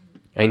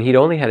 And he'd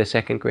only had a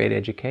second grade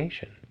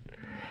education.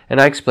 And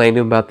I explained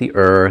to him about the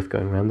earth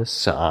going around the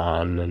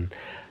sun, and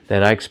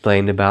then I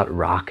explained about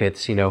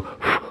rockets,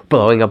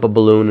 blowing up a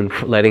balloon and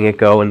letting it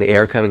go, and the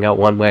air coming out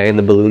one way and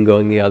the balloon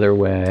going the other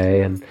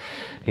way, and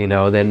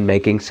then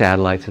making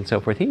satellites and so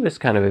forth. He was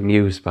kind of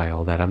amused by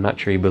all that. I'm not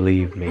sure he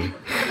believed me.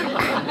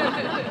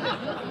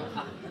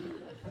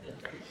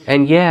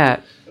 And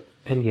yet,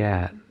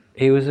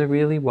 he was a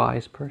really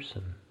wise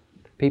person.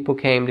 People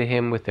came to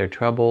him with their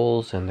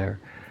troubles and their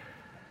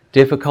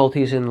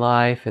difficulties in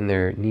life and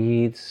their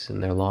needs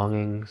and their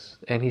longings,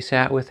 and he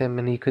sat with them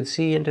and he could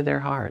see into their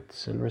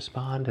hearts and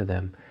respond to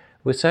them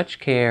with such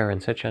care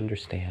and such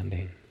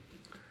understanding.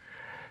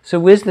 So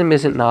wisdom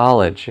isn't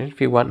knowledge. If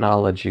you want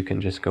knowledge, you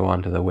can just go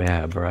onto the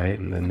web, right,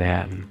 and the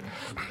net, and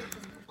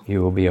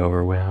you will be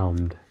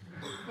overwhelmed.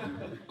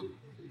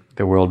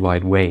 The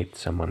worldwide weight,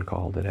 someone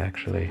called it,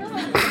 actually.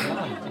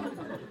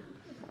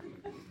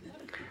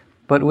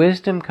 But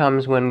wisdom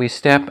comes when we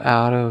step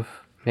out of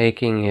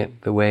making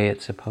it the way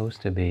it's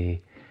supposed to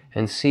be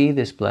and see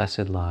this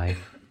blessed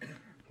life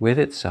with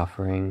its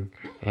suffering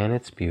and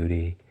its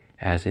beauty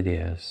as it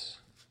is.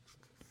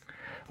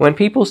 When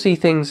people see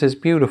things as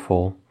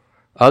beautiful,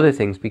 other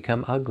things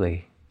become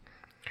ugly.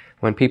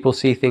 When people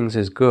see things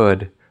as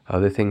good,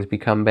 other things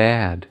become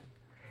bad.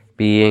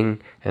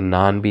 Being and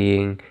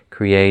non-being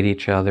create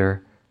each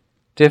other.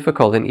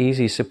 Difficult and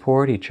easy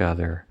support each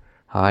other.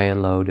 High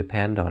and low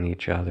depend on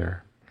each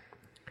other.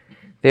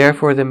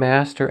 Therefore the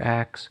Master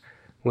acts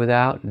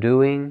without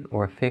doing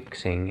or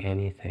fixing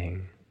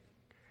anything,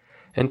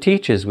 and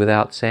teaches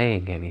without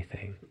saying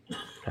anything.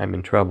 I'm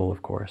in trouble,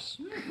 of course.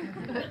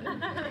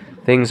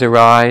 Things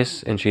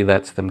arise, and she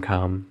lets them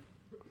come.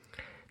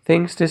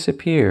 Things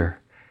disappear,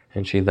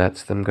 and she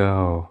lets them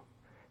go.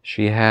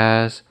 She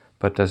has,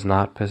 but does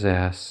not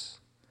possess.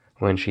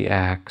 When she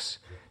acts,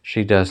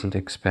 she doesn't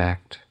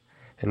expect.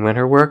 And when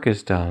her work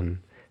is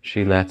done,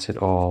 she lets it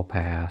all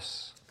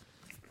pass.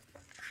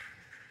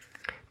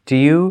 Do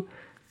you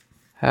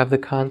have the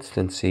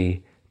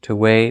constancy to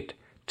wait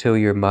till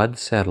your mud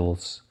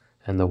settles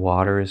and the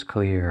water is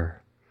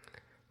clear?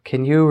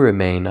 Can you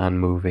remain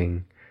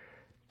unmoving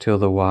till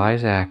the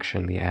wise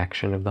action, the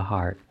action of the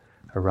heart,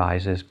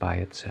 arises by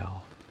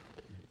itself?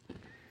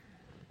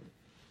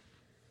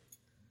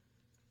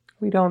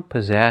 We don't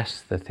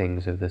possess the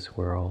things of this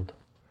world.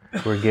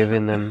 We're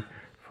given them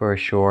for a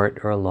short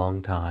or a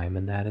long time,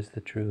 and that is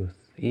the truth.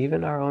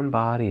 Even our own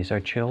bodies, our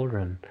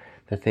children,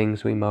 the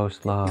things we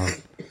most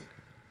love.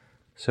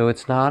 So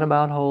it's not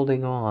about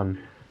holding on,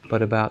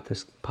 but about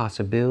this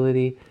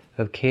possibility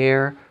of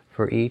care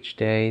for each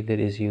day that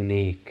is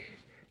unique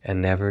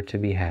and never to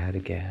be had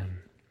again.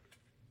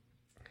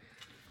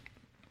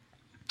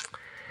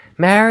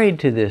 Married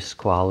to this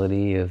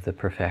quality of the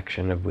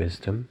perfection of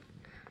wisdom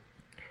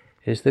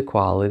is the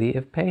quality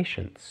of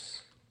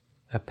patience,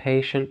 a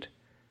patient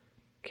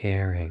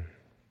caring.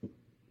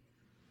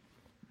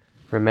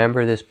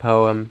 Remember this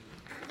poem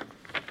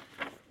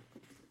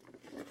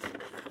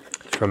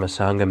from a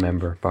Sangha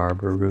member,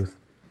 Barbara Ruth.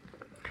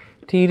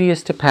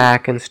 Tedious to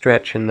pack and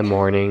stretch in the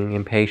morning,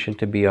 impatient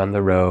to be on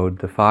the road,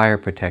 the fire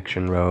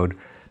protection road,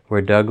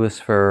 where Douglas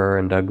fir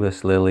and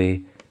Douglas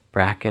lily,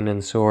 bracken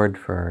and sword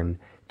fern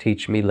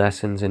teach me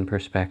lessons in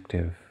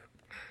perspective.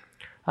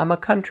 I'm a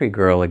country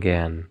girl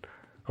again,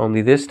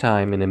 only this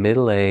time in a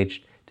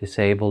middle-aged,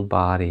 disabled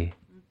body.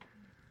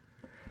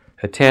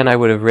 At 10 I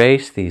would have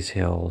raced these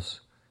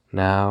hills.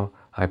 Now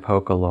I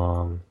poke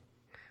along.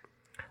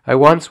 I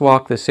once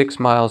walked the 6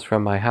 miles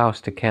from my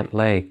house to Kent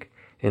Lake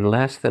in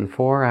less than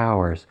 4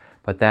 hours,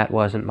 but that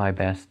wasn't my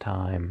best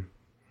time.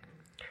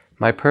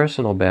 My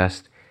personal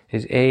best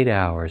is 8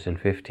 hours and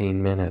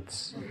 15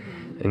 minutes.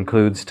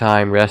 Includes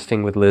time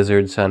resting with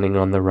lizards sunning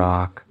on the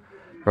rock,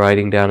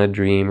 writing down a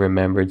dream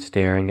remembered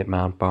staring at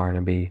Mount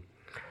Barnaby,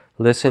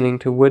 listening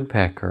to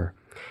woodpecker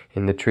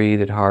in the tree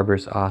that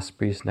harbors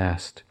osprey's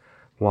nest,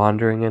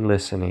 wandering and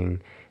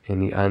listening in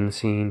the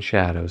unseen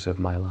shadows of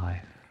my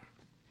life.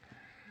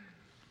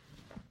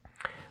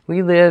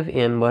 We live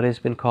in what has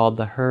been called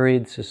the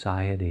hurried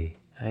society,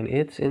 and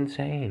it's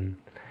insane.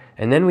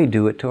 And then we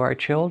do it to our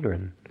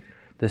children.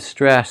 The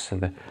stress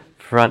and the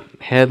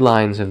front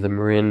headlines of the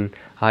Marin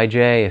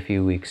IJ a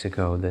few weeks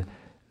ago,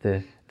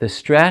 the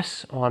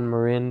stress on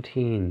Marin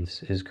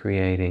teens is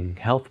creating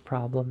health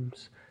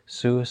problems,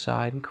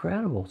 suicide,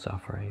 incredible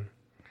suffering.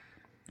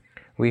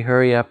 We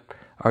hurry up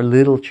our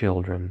little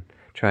children,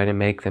 try to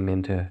make them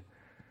into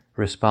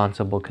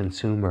responsible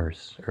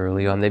consumers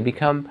early on. They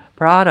become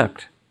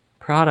products,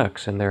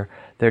 and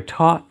they're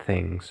taught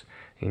things,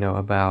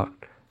 about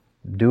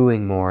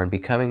doing more and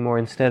becoming more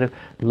instead of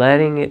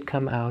letting it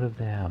come out of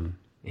them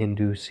in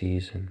due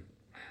season.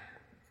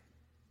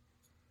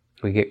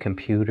 We get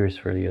computers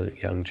for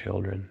young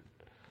children.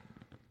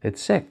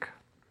 It's sick.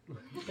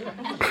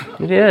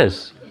 It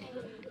is.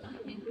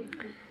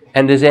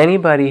 And does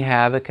anybody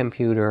have a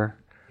computer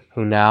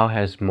who now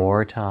has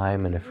more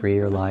time and a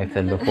freer life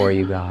than before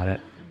you got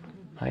it?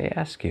 I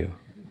ask you.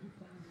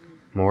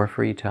 More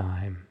free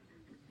time.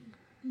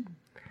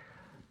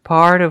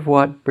 Part of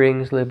what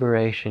brings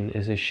liberation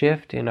is a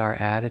shift in our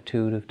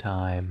attitude of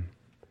time.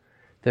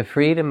 The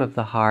freedom of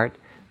the heart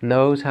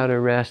knows how to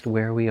rest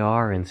where we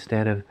are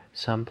instead of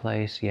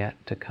someplace yet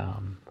to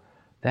come.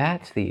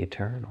 That's the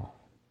eternal.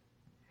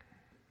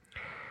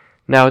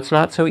 Now, it's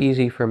not so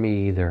easy for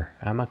me either.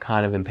 I'm a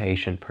kind of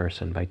impatient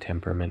person by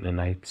temperament,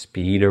 and I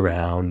speed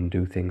around and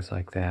do things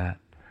like that.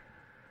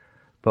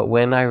 But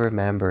when I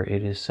remember,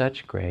 it is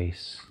such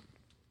grace.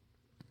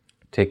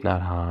 Thich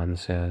Nhat Hanh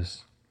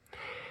says,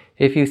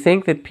 if you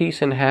think that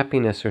peace and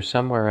happiness are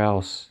somewhere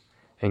else,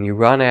 and you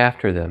run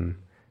after them,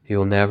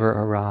 you'll never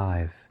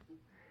arrive.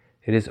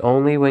 It is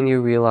only when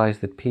you realize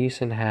that peace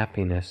and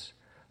happiness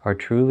are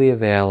truly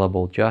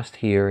available just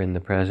here in the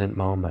present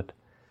moment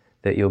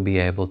that you'll be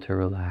able to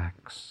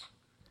relax.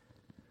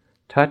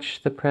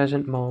 Touch the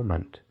present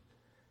moment,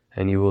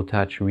 and you will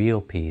touch real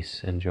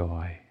peace and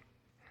joy.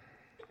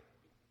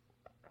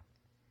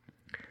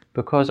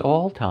 Because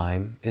all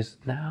time is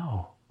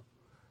now.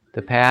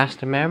 The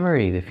past, a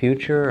memory, the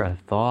future, a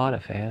thought, a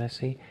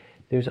fantasy.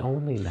 There's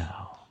only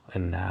now,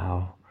 and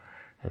now,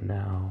 and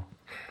now.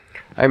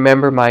 I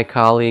remember my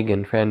colleague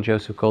and friend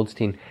Joseph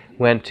Goldstein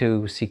went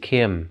to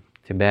Sikkim,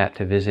 Tibet,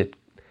 to visit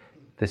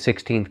the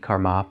 16th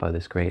Karmapa,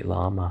 this great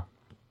Lama.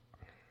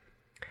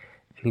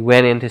 And he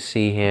went in to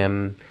see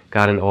him,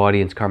 got an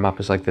audience.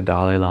 Karmapa's like the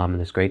Dalai Lama in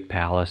this great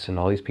palace, and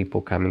all these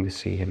people coming to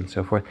see him and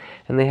so forth.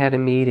 And they had a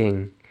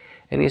meeting.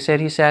 And he said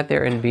he sat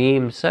there and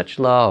beamed such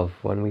love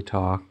when we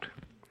talked.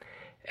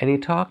 And he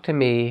talked to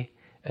me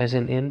as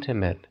an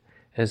intimate,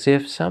 as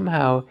if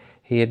somehow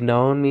he had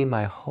known me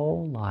my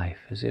whole life,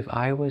 as if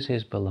I was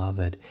his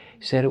beloved.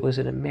 He said it was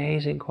an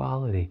amazing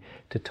quality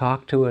to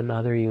talk to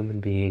another human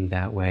being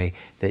that way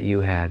that you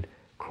had,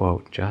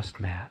 quote, just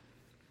met.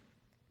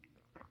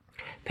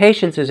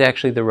 Patience is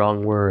actually the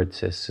wrong word,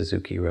 says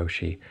Suzuki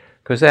Roshi,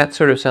 because that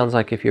sort of sounds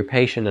like if you're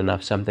patient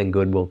enough, something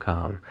good will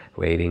come.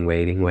 Waiting,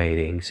 waiting,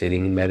 waiting,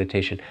 sitting in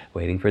meditation,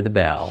 waiting for the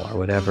bell, or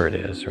whatever it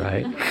is,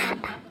 right?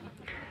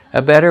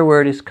 A better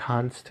word is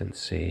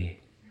constancy,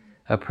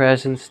 a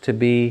presence to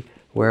be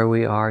where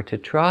we are, to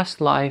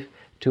trust life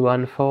to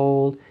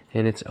unfold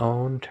in its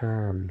own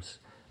terms,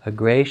 a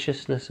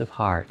graciousness of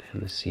heart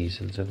in the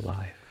seasons of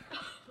life.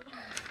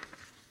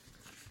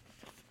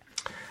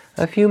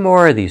 A few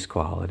more of these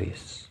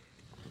qualities.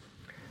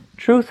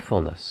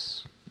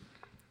 Truthfulness.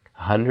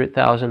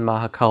 100,000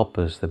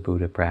 Mahakalpas the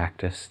Buddha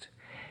practiced.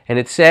 And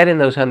it's said in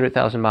those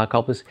 100,000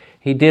 Mahakalpas,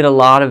 he did a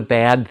lot of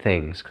bad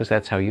things, because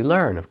that's how you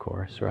learn, of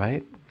course,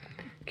 right?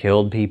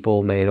 Killed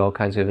people, made all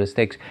kinds of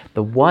mistakes.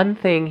 The one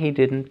thing he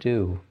didn't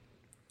do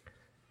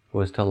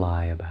was to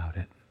lie about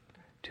it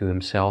to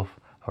himself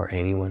or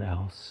anyone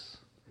else.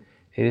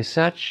 It is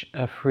such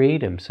a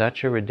freedom,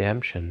 such a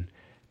redemption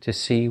to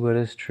see what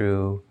is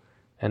true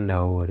and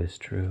know what is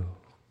true.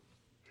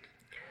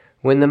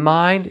 When the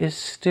mind is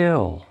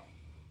still,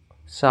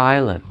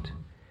 silent,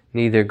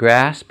 neither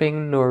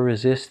grasping nor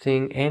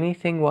resisting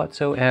anything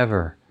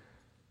whatsoever,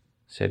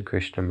 said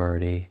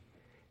Krishnamurti,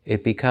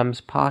 it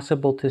becomes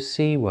possible to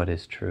see what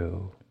is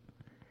true.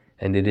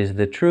 And it is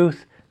the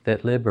truth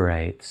that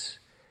liberates,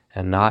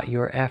 and not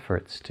your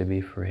efforts to be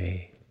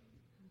free.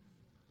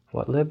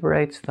 What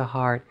liberates the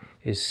heart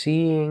is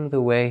seeing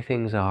the way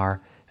things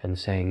are and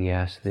saying,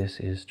 yes, this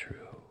is true.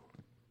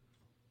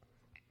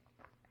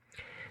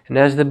 And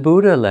as the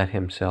Buddha let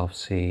himself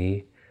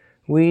see,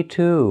 we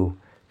too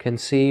can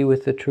see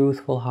with the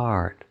truthful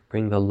heart,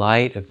 bring the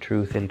light of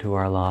truth into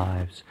our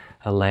lives,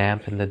 a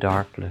lamp in the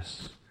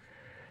darkness.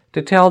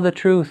 To tell the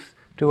truth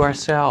to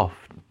ourselves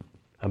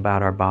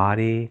about our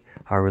body,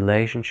 our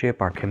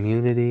relationship, our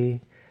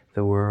community,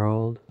 the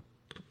world.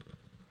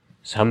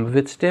 Some of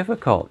it's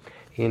difficult.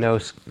 You know,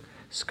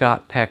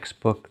 Scott Peck's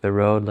book, The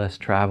Road Less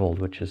Traveled,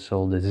 which has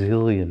sold a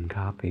zillion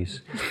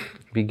copies,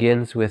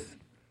 begins with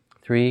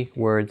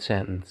 3-word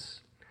sentence.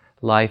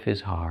 Life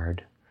is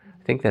hard.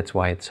 I think that's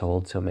why it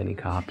sold so many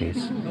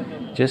copies.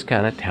 Just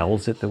kind of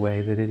tells it the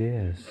way that it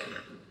is.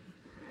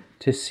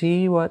 To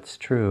see what's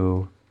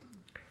true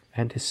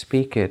and to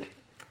speak it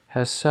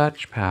has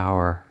such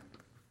power.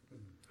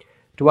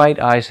 Dwight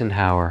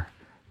Eisenhower.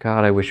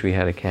 God, I wish we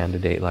had a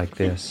candidate like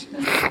this.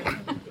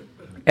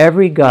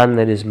 Every gun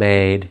that is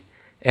made,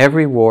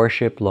 every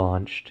warship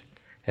launched,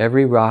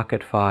 every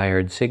rocket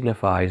fired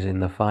signifies in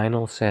the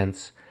final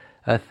sense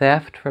a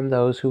theft from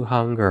those who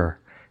hunger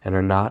and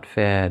are not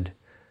fed,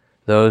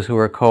 those who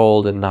are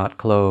cold and not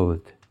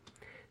clothed.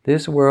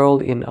 This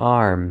world in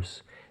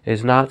arms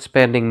is not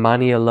spending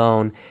money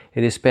alone,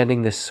 it is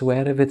spending the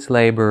sweat of its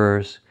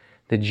laborers,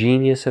 the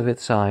genius of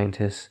its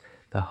scientists,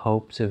 the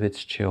hopes of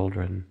its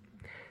children.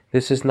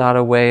 This is not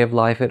a way of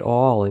life at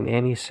all in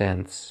any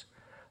sense.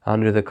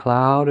 Under the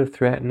cloud of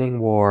threatening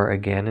war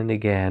again and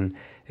again,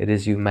 it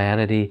is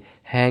humanity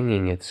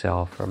hanging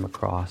itself from a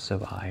cross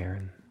of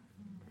iron.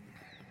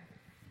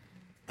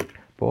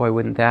 Boy,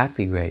 wouldn't that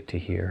be great to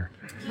hear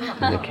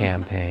in the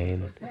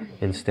campaign,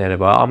 instead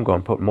of, I'm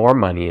going to put more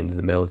money into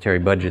the military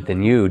budget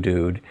than you,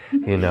 dude,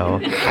 you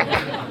know.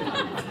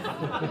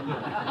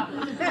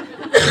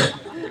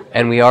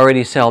 And we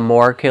already sell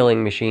more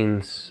killing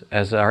machines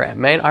as our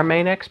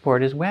main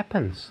export is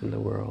weapons in the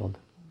world.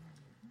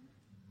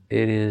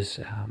 It is,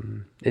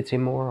 it's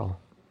immoral.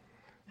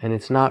 And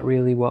it's not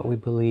really what we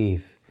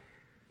believe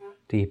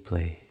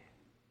deeply.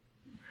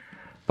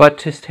 But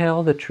to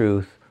tell the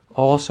truth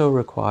also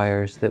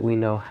requires that we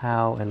know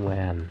how and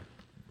when.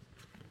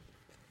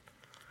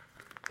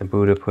 The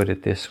Buddha put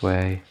it this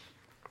way: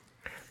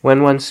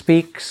 when one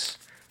speaks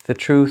the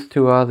truth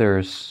to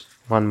others,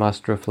 one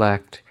must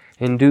reflect,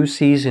 in due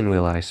season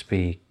will I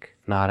speak,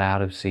 not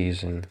out of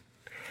season.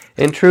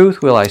 In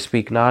truth will I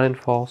speak, not in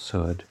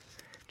falsehood.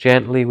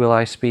 Gently will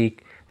I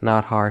speak,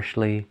 not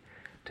harshly.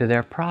 To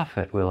their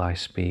profit will I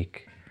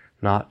speak,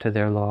 not to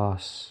their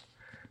loss.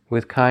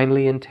 With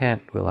kindly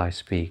intent will I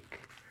speak,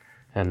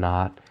 and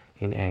not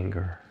in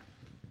anger.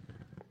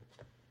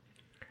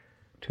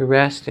 To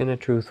rest in a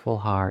truthful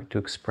heart, to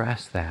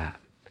express that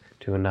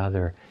to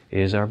another,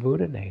 is our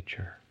Buddha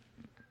nature.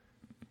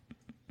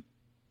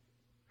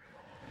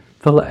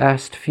 The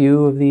last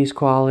few of these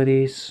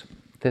qualities,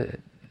 the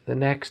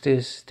next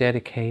is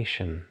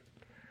dedication,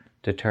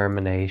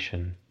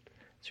 determination.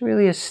 It's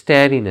really a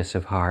steadiness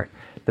of heart,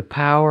 the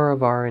power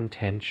of our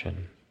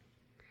intention.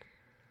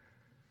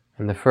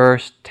 And the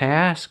first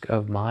task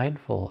of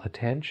mindful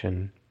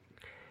attention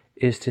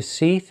is to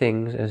see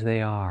things as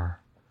they are,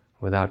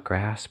 without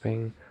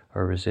grasping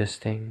or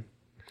resisting,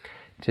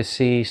 to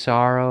see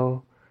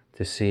sorrow,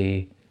 to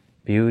see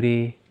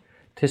beauty,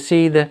 to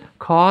see the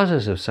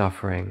causes of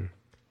suffering,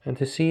 and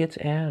to see its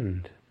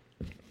end.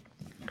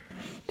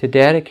 To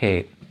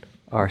dedicate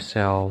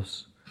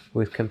ourselves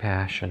with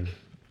compassion.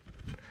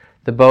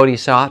 The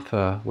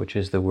Bodhisattva, which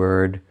is the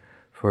word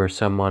for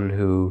someone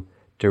who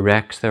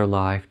directs their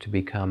life to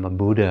become a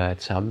Buddha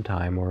at some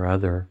time or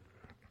other,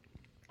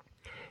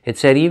 it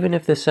said even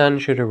if the sun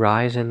should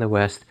arise in the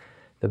west,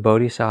 the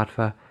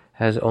Bodhisattva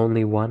has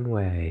only one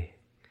way,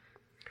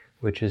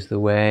 which is the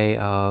way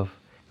of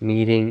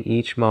meeting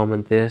each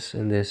moment this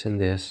and this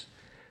and this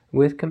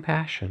with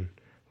compassion,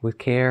 with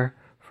care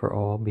for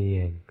all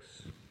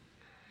beings.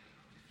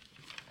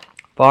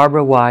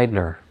 Barbara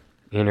Widener,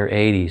 in her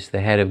 80s, the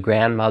head of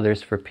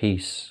Grandmothers for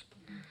Peace.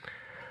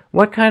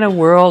 What kind of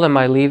world am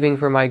I leaving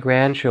for my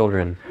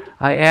grandchildren?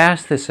 I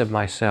asked this of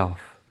myself.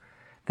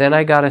 Then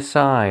I got a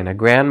sign, a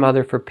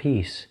grandmother for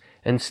peace,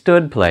 and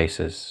stood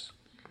places.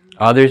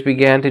 Others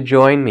began to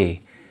join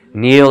me,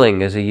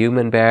 kneeling as a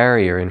human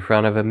barrier in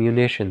front of a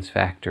munitions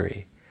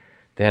factory.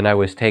 Then I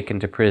was taken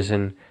to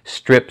prison,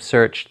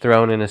 strip-searched,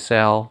 thrown in a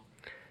cell.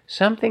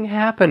 Something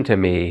happened to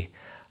me.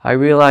 I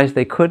realized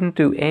they couldn't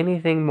do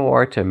anything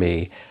more to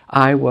me.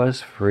 I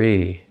was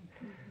free.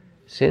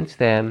 Since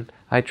then,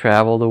 I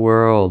travel the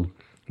world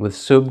with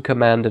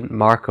Subcommandant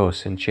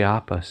Marcos in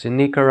Chiapas, in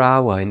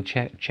Nicaragua, in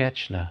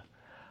Chechnya.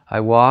 I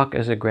walk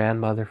as a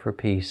grandmother for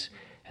peace,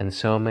 and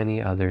so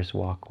many others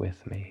walk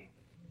with me.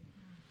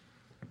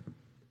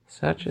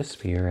 Such a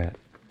spirit.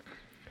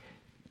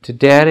 To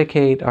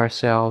dedicate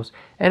ourselves,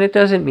 and it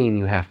doesn't mean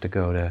you have to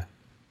go to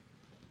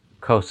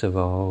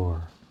Kosovo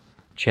or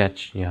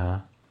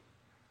Chechnya.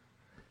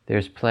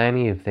 There's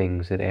plenty of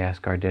things that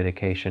ask our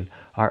dedication.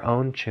 Our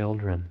own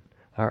children,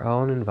 our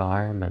own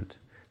environment,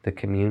 the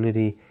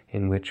community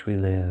in which we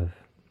live.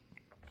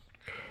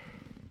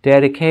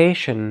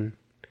 Dedication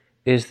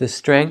is the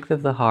strength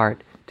of the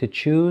heart to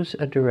choose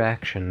a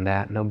direction,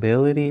 that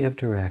nobility of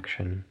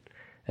direction,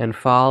 and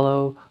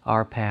follow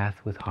our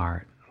path with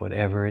heart,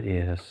 whatever it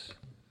is.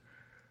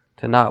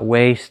 To not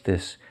waste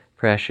this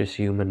precious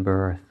human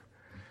birth.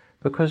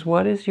 Because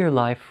what is your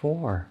life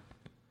for,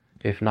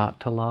 if not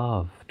to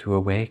love, to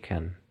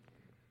awaken,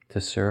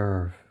 to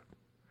serve?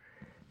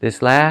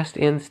 This last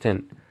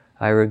instant,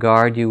 I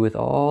regard you with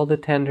all the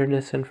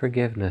tenderness and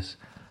forgiveness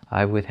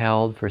I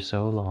withheld for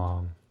so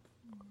long.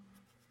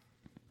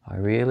 I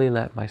really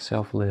let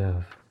myself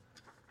live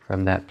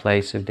from that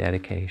place of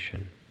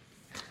dedication.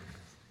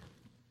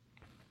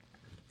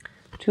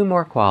 2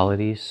 more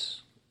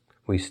qualities.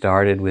 We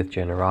started with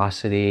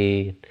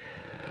generosity,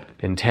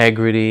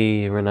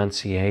 integrity,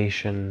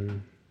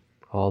 renunciation,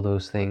 all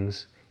those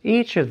things.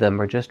 Each of them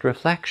are just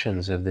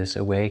reflections of this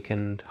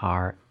awakened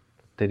heart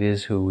that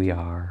is who we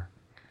are.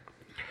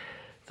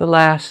 The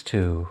last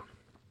 2,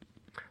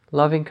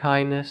 loving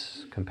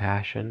kindness,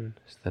 compassion,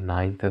 is the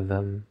 9th of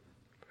them.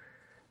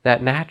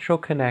 That natural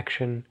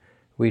connection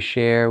we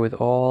share with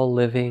all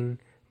living,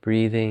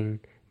 breathing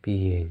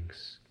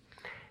beings.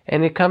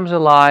 And it comes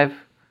alive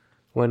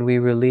when we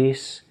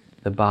release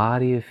the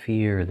body of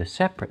fear, the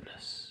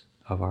separateness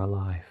of our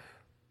life.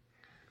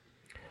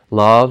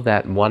 Love,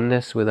 that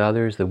oneness with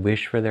others, the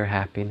wish for their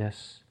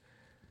happiness.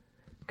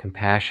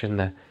 Compassion,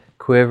 the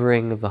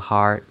quivering of the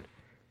heart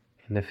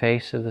in the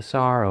face of the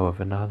sorrow of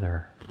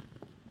another.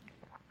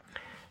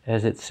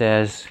 As it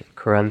says in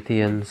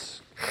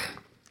Corinthians,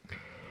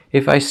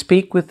 if I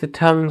speak with the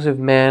tongues of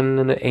men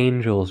and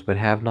angels but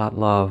have not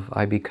love,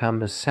 I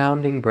become a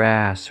sounding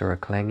brass or a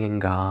clanging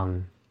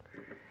gong.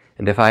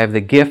 And if I have the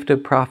gift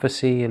of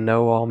prophecy and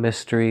know all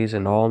mysteries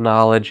and all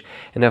knowledge,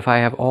 and if I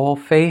have all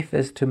faith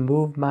as to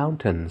move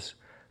mountains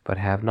but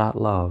have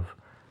not love,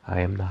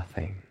 I am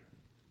nothing.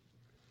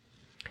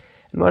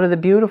 And one of the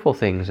beautiful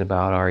things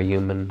about our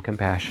human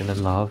compassion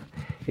and love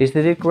is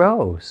that it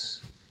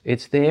grows.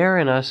 It's there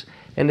in us,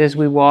 and as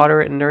we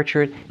water it and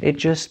nurture it, it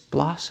just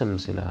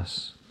blossoms in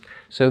us.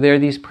 So there are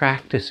these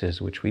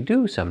practices which we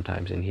do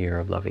sometimes in here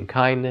of loving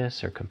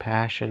kindness or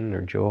compassion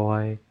or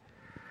joy,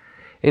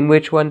 in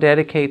which one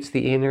dedicates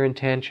the inner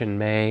intention,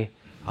 may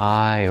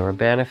I, or a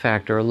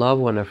benefactor, a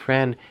loved one, a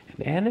friend,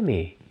 an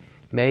enemy,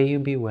 may you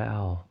be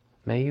well,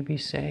 may you be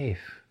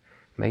safe,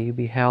 may you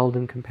be held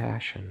in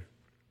compassion.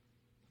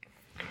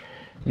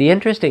 The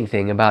interesting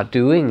thing about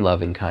doing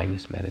loving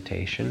kindness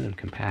meditation and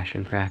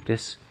compassion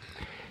practice,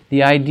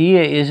 the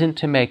idea isn't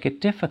to make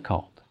it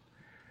difficult.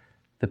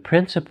 The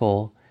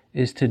principle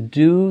is to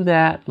do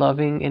that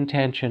loving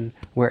intention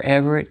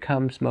wherever it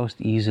comes most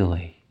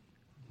easily,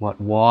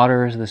 what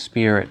waters the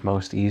spirit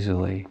most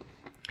easily.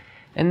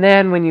 And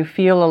then when you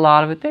feel a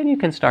lot of it, then you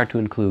can start to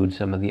include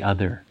some of the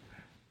other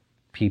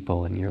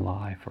people in your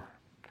life or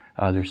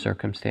other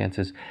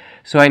circumstances.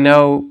 So I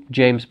know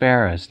James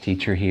Barra's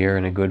teacher here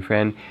and a good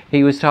friend,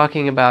 he was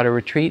talking about a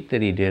retreat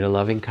that he did, a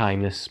loving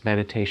kindness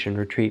meditation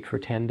retreat for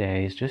 10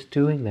 days, just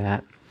doing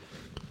that.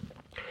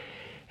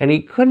 And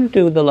he couldn't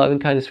do the loving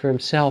kindness for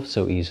himself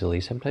so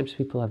easily. Sometimes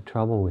people have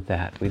trouble with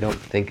that. We don't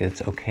think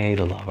it's okay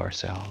to love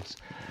ourselves.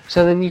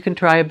 So then you can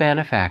try a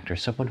benefactor,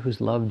 someone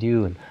who's loved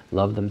you and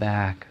loved them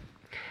back.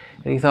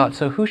 And he thought,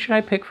 so who should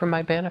I pick for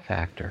my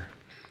benefactor?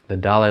 The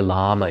Dalai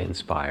Lama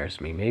inspires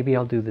me. Maybe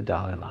I'll do the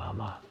Dalai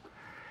Lama.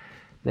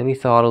 Then he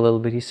thought a little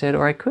bit. He said,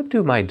 or I could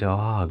do my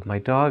dog. My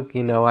dog,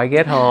 I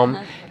get home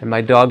and my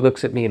dog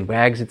looks at me and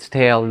wags its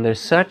tail, and there's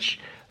such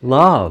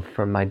love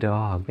from my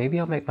dog. Maybe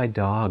I'll make my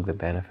dog the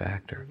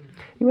benefactor.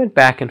 He went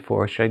back and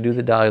forth. Should I do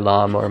the Dalai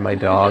Lama or my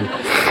dog?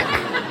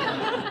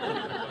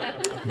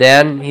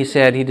 Then he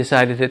said he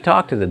decided to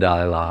talk to the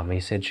Dalai Lama. He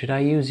said, should I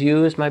use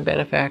you as my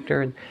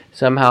benefactor? And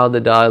somehow the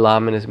Dalai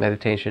Lama in his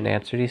meditation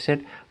answered. He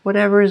said,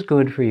 whatever is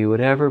good for you,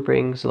 whatever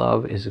brings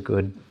love is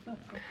good.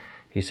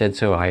 He said,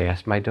 so I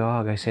asked my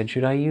dog, I said,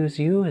 should I use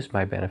you as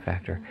my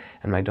benefactor?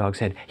 And my dog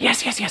said,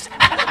 yes, yes, yes.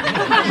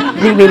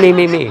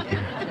 me.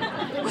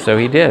 So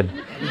he did.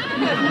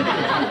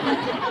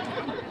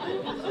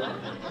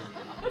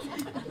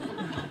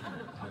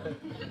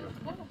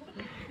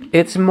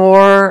 It's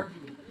more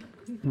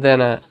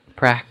than a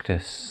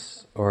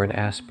practice or an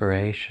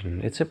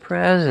aspiration. It's a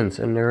presence,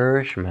 a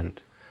nourishment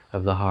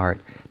of the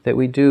heart that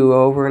we do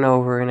over and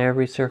over in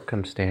every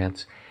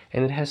circumstance,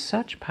 and it has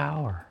such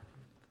power.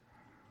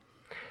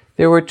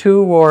 There were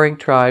 2 warring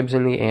tribes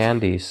in the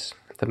Andes.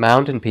 The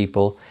mountain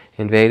people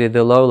invaded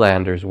the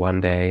lowlanders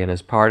one day, and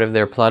as part of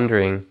their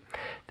plundering,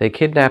 they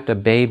kidnapped a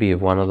baby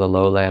of one of the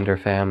lowlander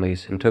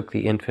families and took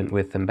the infant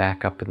with them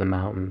back up in the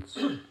mountains.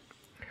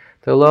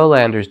 The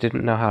lowlanders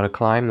didn't know how to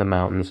climb the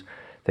mountains.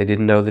 They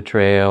didn't know the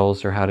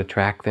trails or how to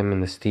track them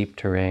in the steep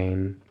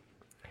terrain.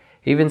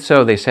 Even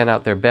so, they sent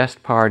out their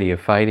best party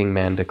of fighting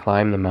men to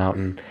climb the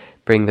mountain,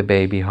 bring the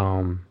baby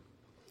home.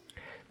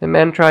 The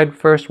men tried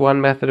first one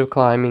method of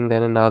climbing,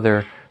 then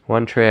another,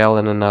 one trail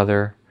and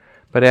another.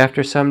 But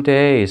after some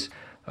days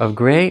of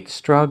great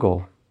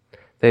struggle,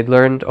 they'd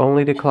learned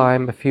only to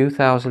climb a few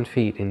thousand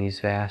feet in these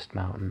vast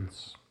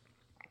mountains.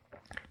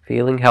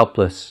 Feeling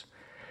helpless,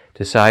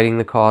 deciding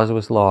the cause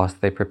was lost,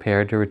 they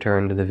prepared to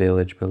return to the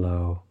village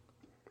below.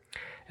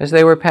 As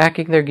they were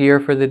packing their gear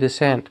for the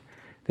descent,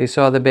 they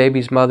saw the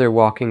baby's mother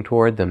walking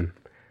toward them.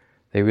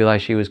 They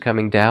realized she was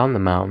coming down the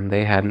mountain.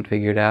 They hadn't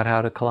figured out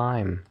how to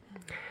climb.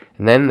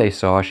 And then they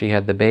saw she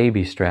had the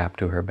baby strapped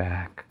to her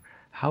back.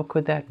 How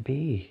could that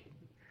be?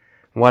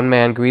 One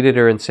man greeted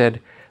her and said,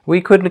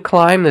 "We couldn't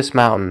climb this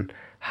mountain.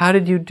 How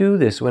did you do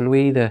this when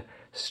we, the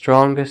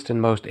strongest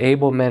and most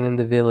able men in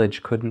the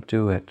village, couldn't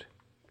do it?"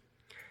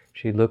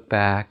 She looked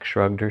back,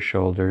 shrugged her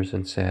shoulders,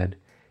 and said,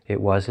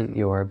 "It wasn't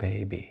your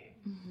baby.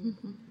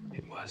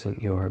 It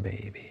wasn't your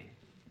baby."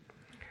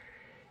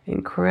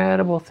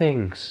 Incredible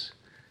things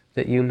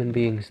that human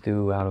beings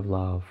do out of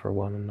love for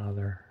one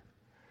another.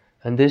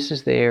 And this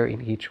is there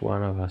in each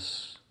one of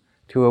us.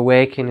 To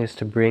awaken is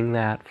to bring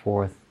that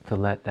forth, to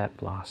let that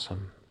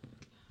blossom.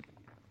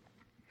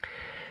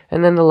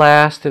 And then the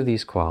last of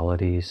these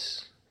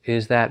qualities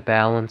is that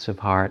balance of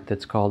heart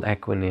that's called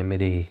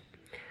equanimity.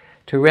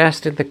 To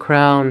rest in the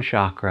crown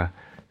chakra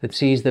that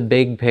sees the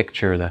big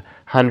picture, the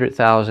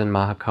 100,000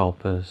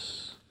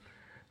 Mahakalpas,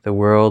 the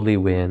worldly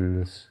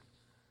winds,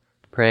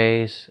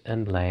 praise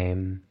and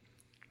blame,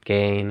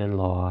 gain and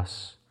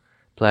loss,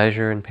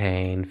 pleasure and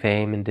pain,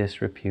 fame and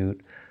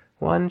disrepute,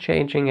 one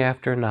changing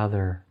after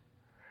another.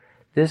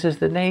 This is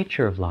the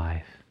nature of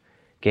life: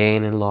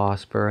 gain and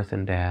loss, birth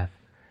and death,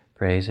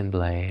 praise and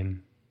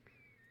blame,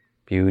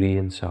 beauty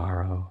and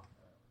sorrow.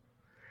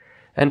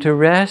 And to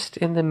rest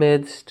in the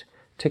midst,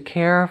 to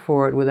care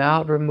for it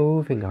without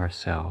removing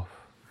ourselves,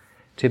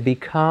 to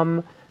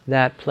become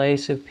that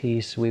place of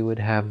peace we would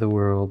have the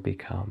world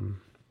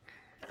become.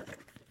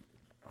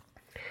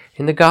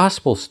 In the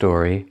gospel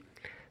story,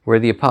 where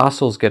the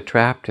apostles get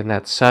trapped in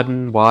that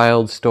sudden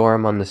wild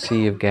storm on the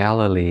Sea of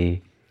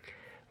Galilee,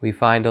 we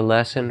find a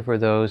lesson for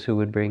those who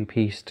would bring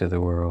peace to the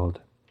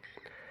world.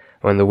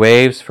 When the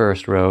waves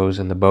first rose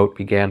and the boat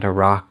began to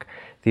rock,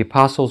 the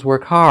apostles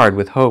worked hard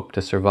with hope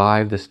to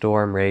survive the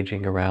storm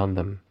raging around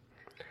them.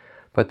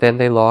 But then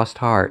they lost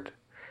heart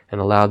and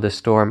allowed the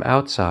storm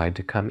outside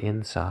to come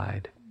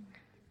inside.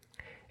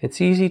 It's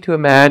easy to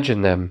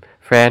imagine them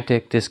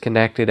frantic,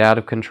 disconnected, out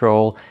of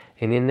control,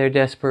 and in their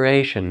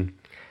desperation,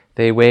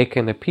 they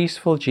awaken a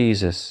peaceful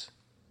Jesus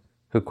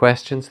who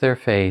questions their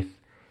faith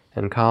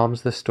and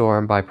calms the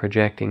storm by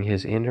projecting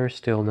his inner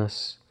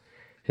stillness,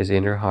 his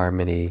inner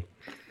harmony,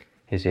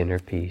 his inner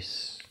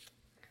peace.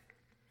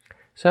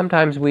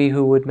 Sometimes we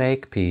who would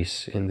make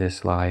peace in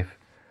this life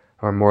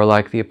are more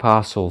like the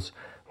apostles.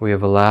 We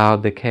have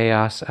allowed the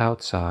chaos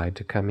outside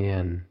to come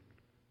in.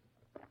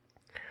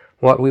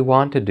 What we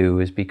want to do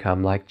is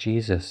become like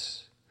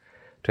Jesus,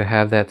 to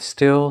have that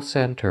still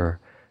center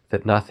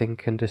that nothing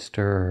can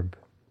disturb.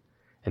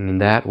 And in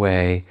that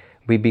way,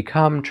 we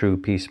become true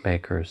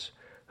peacemakers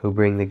who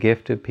bring the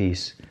gift of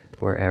peace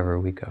wherever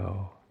we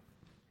go.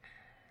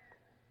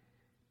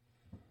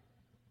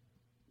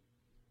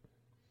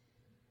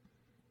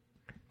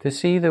 To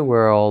see the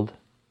world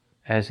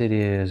as it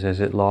is, as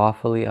it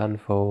lawfully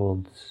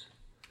unfolds.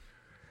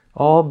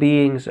 All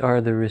beings are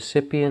the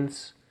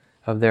recipients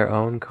of their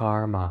own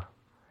karma.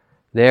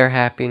 Their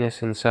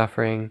happiness and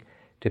suffering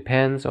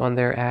depends on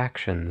their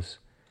actions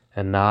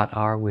and not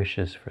our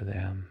wishes for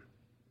them.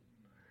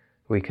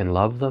 We can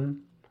love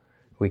them,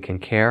 we can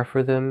care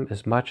for them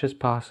as much as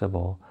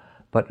possible,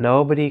 but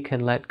nobody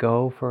can let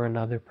go for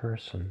another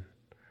person.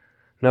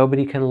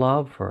 Nobody can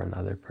love for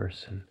another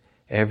person.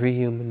 Every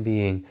human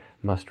being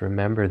must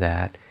remember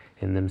that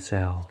in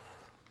themselves.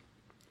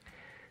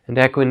 And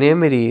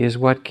equanimity is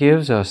what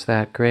gives us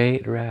that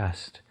great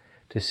rest,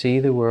 to see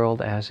the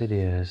world as it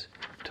is,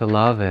 to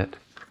love it,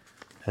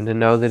 and to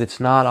know that it's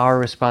not our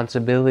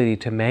responsibility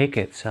to make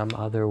it some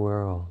other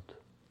world.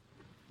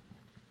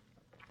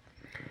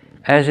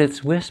 As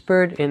it's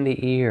whispered in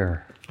the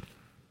ear,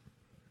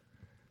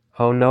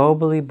 "O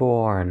nobly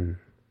born,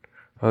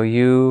 O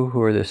you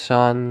who are the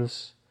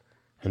sons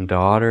and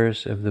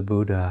daughters of the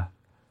Buddha,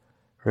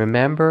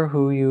 remember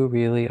who you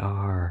really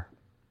are.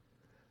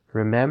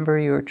 Remember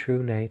your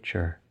true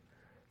nature,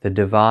 the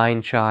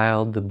divine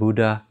child, the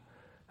Buddha,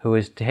 who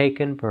has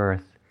taken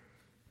birth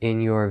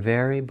in your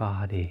very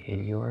body,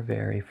 in your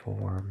very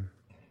form.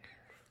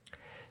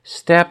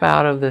 Step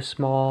out of the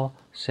small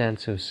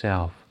sense of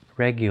self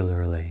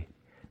regularly,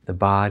 the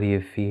body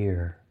of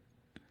fear.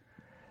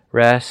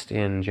 Rest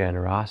in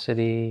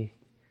generosity,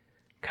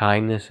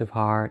 kindness of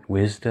heart,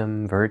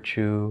 wisdom,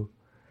 virtue,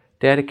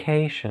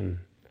 dedication,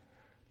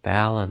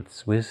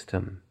 balance,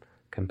 wisdom,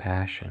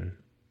 compassion.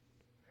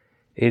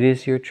 It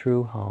is your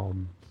true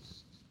home."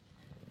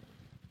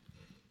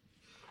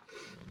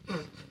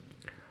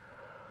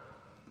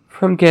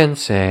 From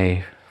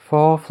Gensei,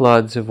 fall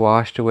floods have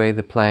washed away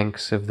the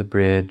planks of the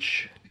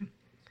bridge.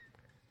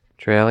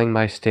 Trailing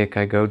my stick,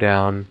 I go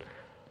down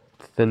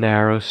the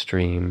narrow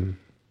stream,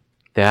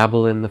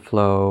 dabble in the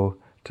flow,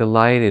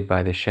 delighted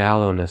by the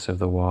shallowness of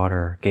the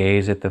water,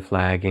 gaze at the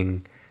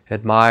flagging,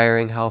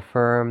 admiring how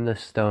firm the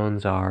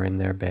stones are in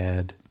their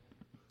bed.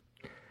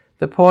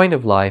 The point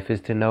of life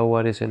is to know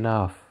what is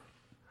enough.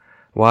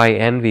 Why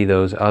envy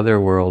those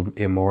other-world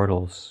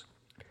immortals?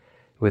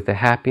 With the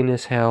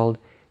happiness held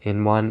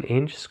in 1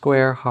 inch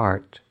square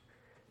heart,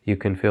 you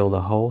can fill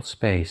the whole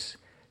space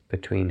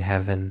between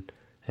heaven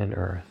and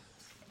earth.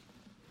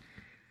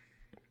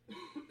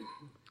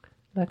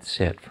 Let's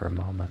sit for a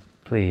moment,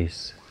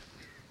 please.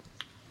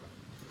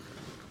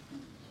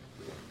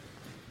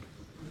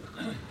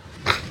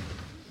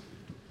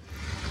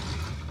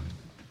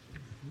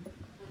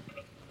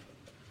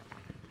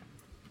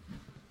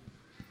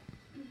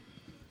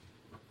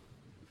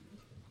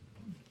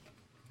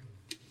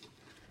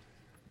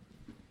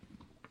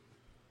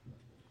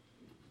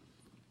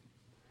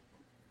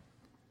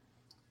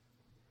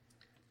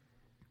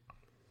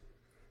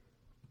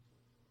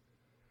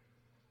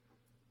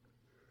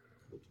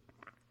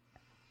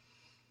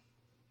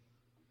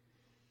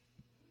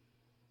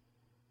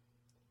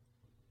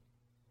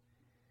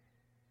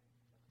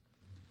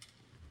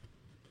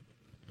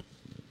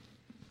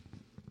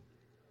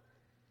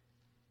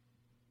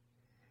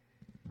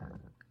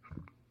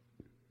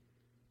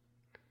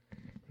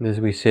 As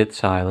we sit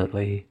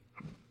silently,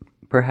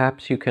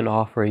 perhaps you can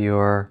offer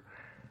your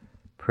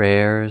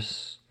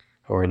prayers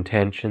or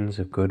intentions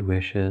of good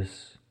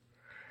wishes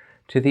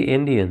to the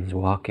Indians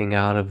walking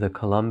out of the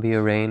Columbia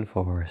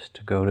rainforest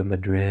to go to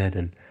Madrid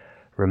and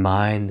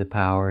remind the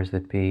powers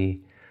that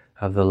be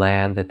of the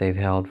land that they've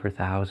held for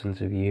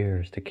thousands of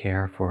years, to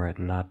care for it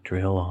and not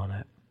drill on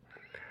it.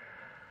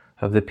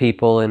 Of the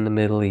people in the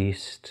Middle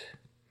East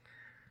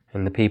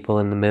and the people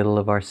in the middle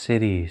of our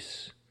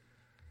cities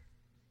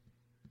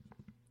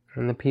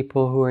and the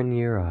people who are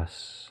near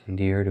us and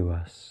dear to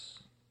us.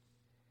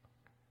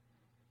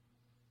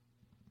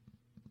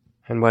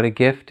 And what a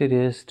gift it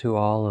is to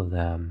all of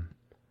them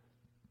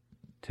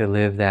to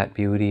live that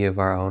beauty of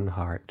our own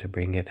heart, to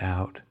bring it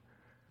out,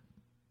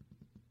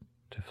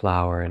 to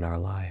flower in our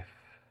life.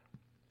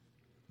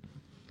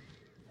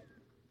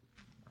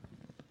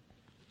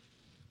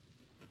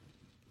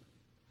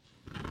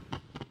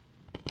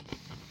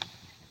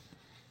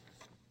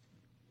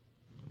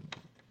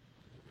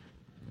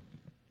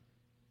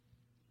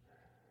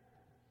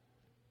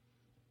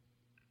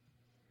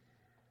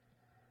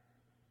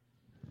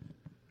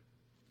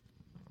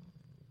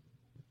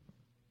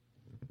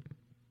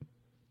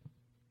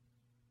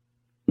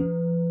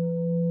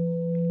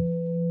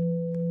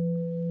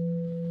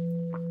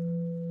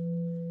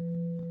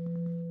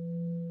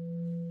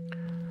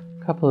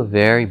 A couple of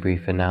very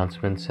brief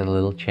announcements and a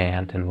little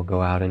chant, and we'll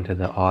go out into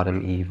the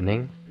autumn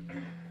evening.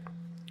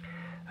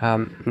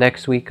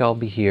 Next week I'll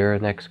be here,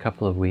 next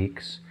couple of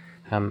weeks.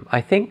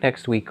 I think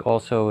next week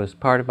also, as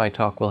part of my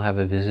talk, we'll have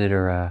a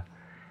visitor,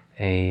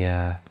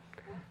 a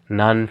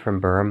nun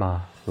from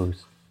Burma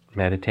who's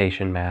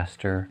meditation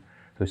master,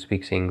 who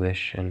speaks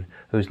English, and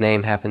whose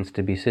name happens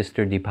to be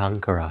Sister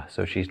Dipankara.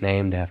 So she's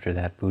named after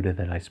that Buddha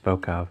that I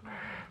spoke of,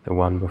 the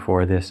one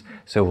before this.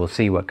 So we'll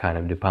see what kind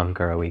of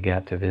Dipankara we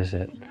get to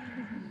visit.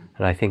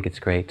 And I think it's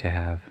great to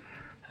have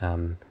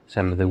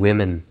some of the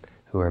women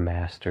who are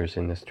masters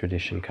in this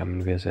tradition come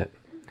and visit.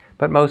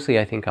 But mostly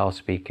I think I'll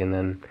speak and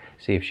then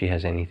see if she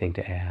has anything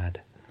to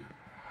add.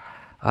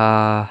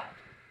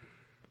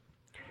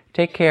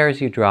 Take care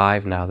as you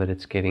drive now that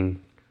it's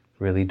getting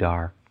really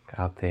dark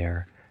out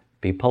there.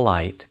 Be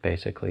polite,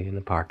 basically, in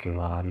the parking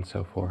lot and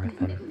so forth.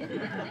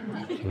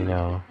 And,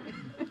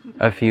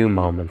 a few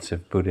moments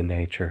of Buddha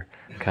nature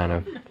kind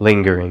of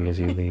lingering as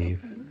you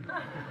leave.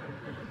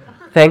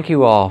 Thank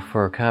you all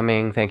for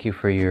coming. Thank you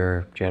for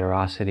your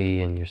generosity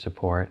and your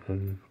support.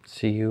 And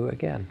see you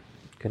again.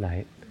 Good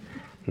night.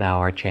 Now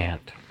our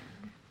chant.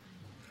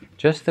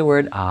 Just the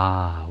word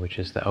ah, which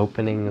is the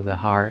opening of the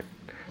heart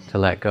to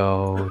let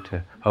go,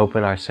 to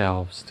open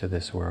ourselves to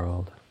this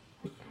world.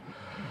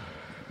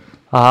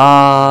 Ah,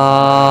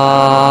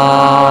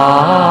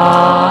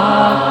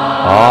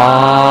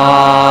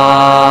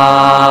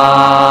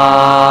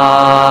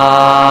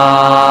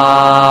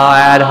 ah,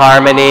 add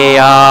harmony.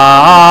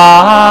 Ah, ah,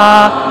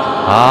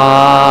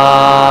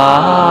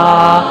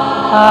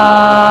 ah,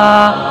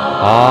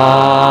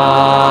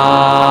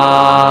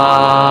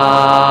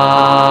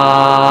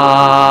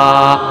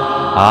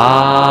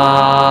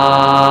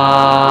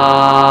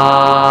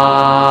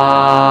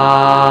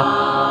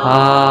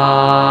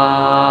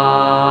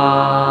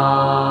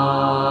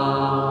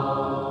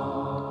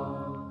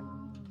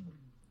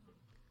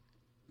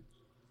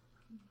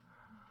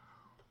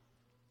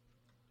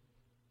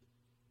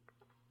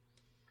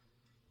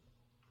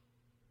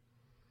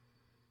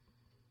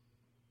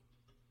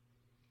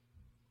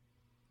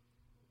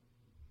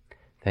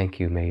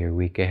 Thank you. May your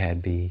week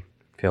ahead be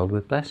filled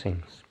with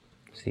blessings.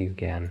 See you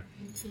again.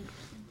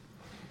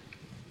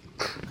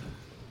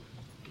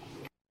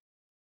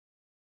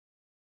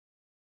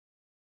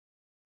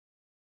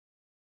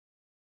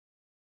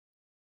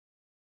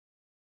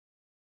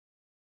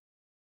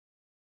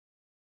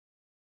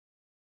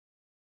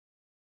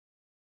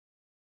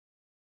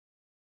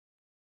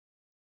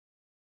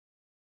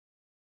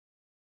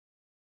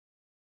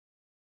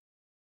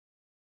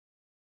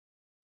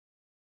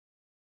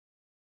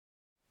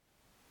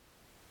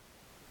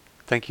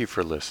 Thank you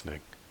for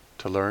listening.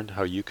 To learn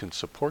how you can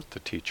support the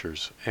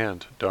teachers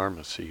and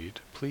Dharma Seed,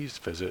 please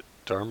visit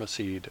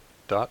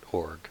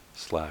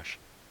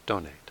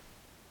dharmaseed.org/donate.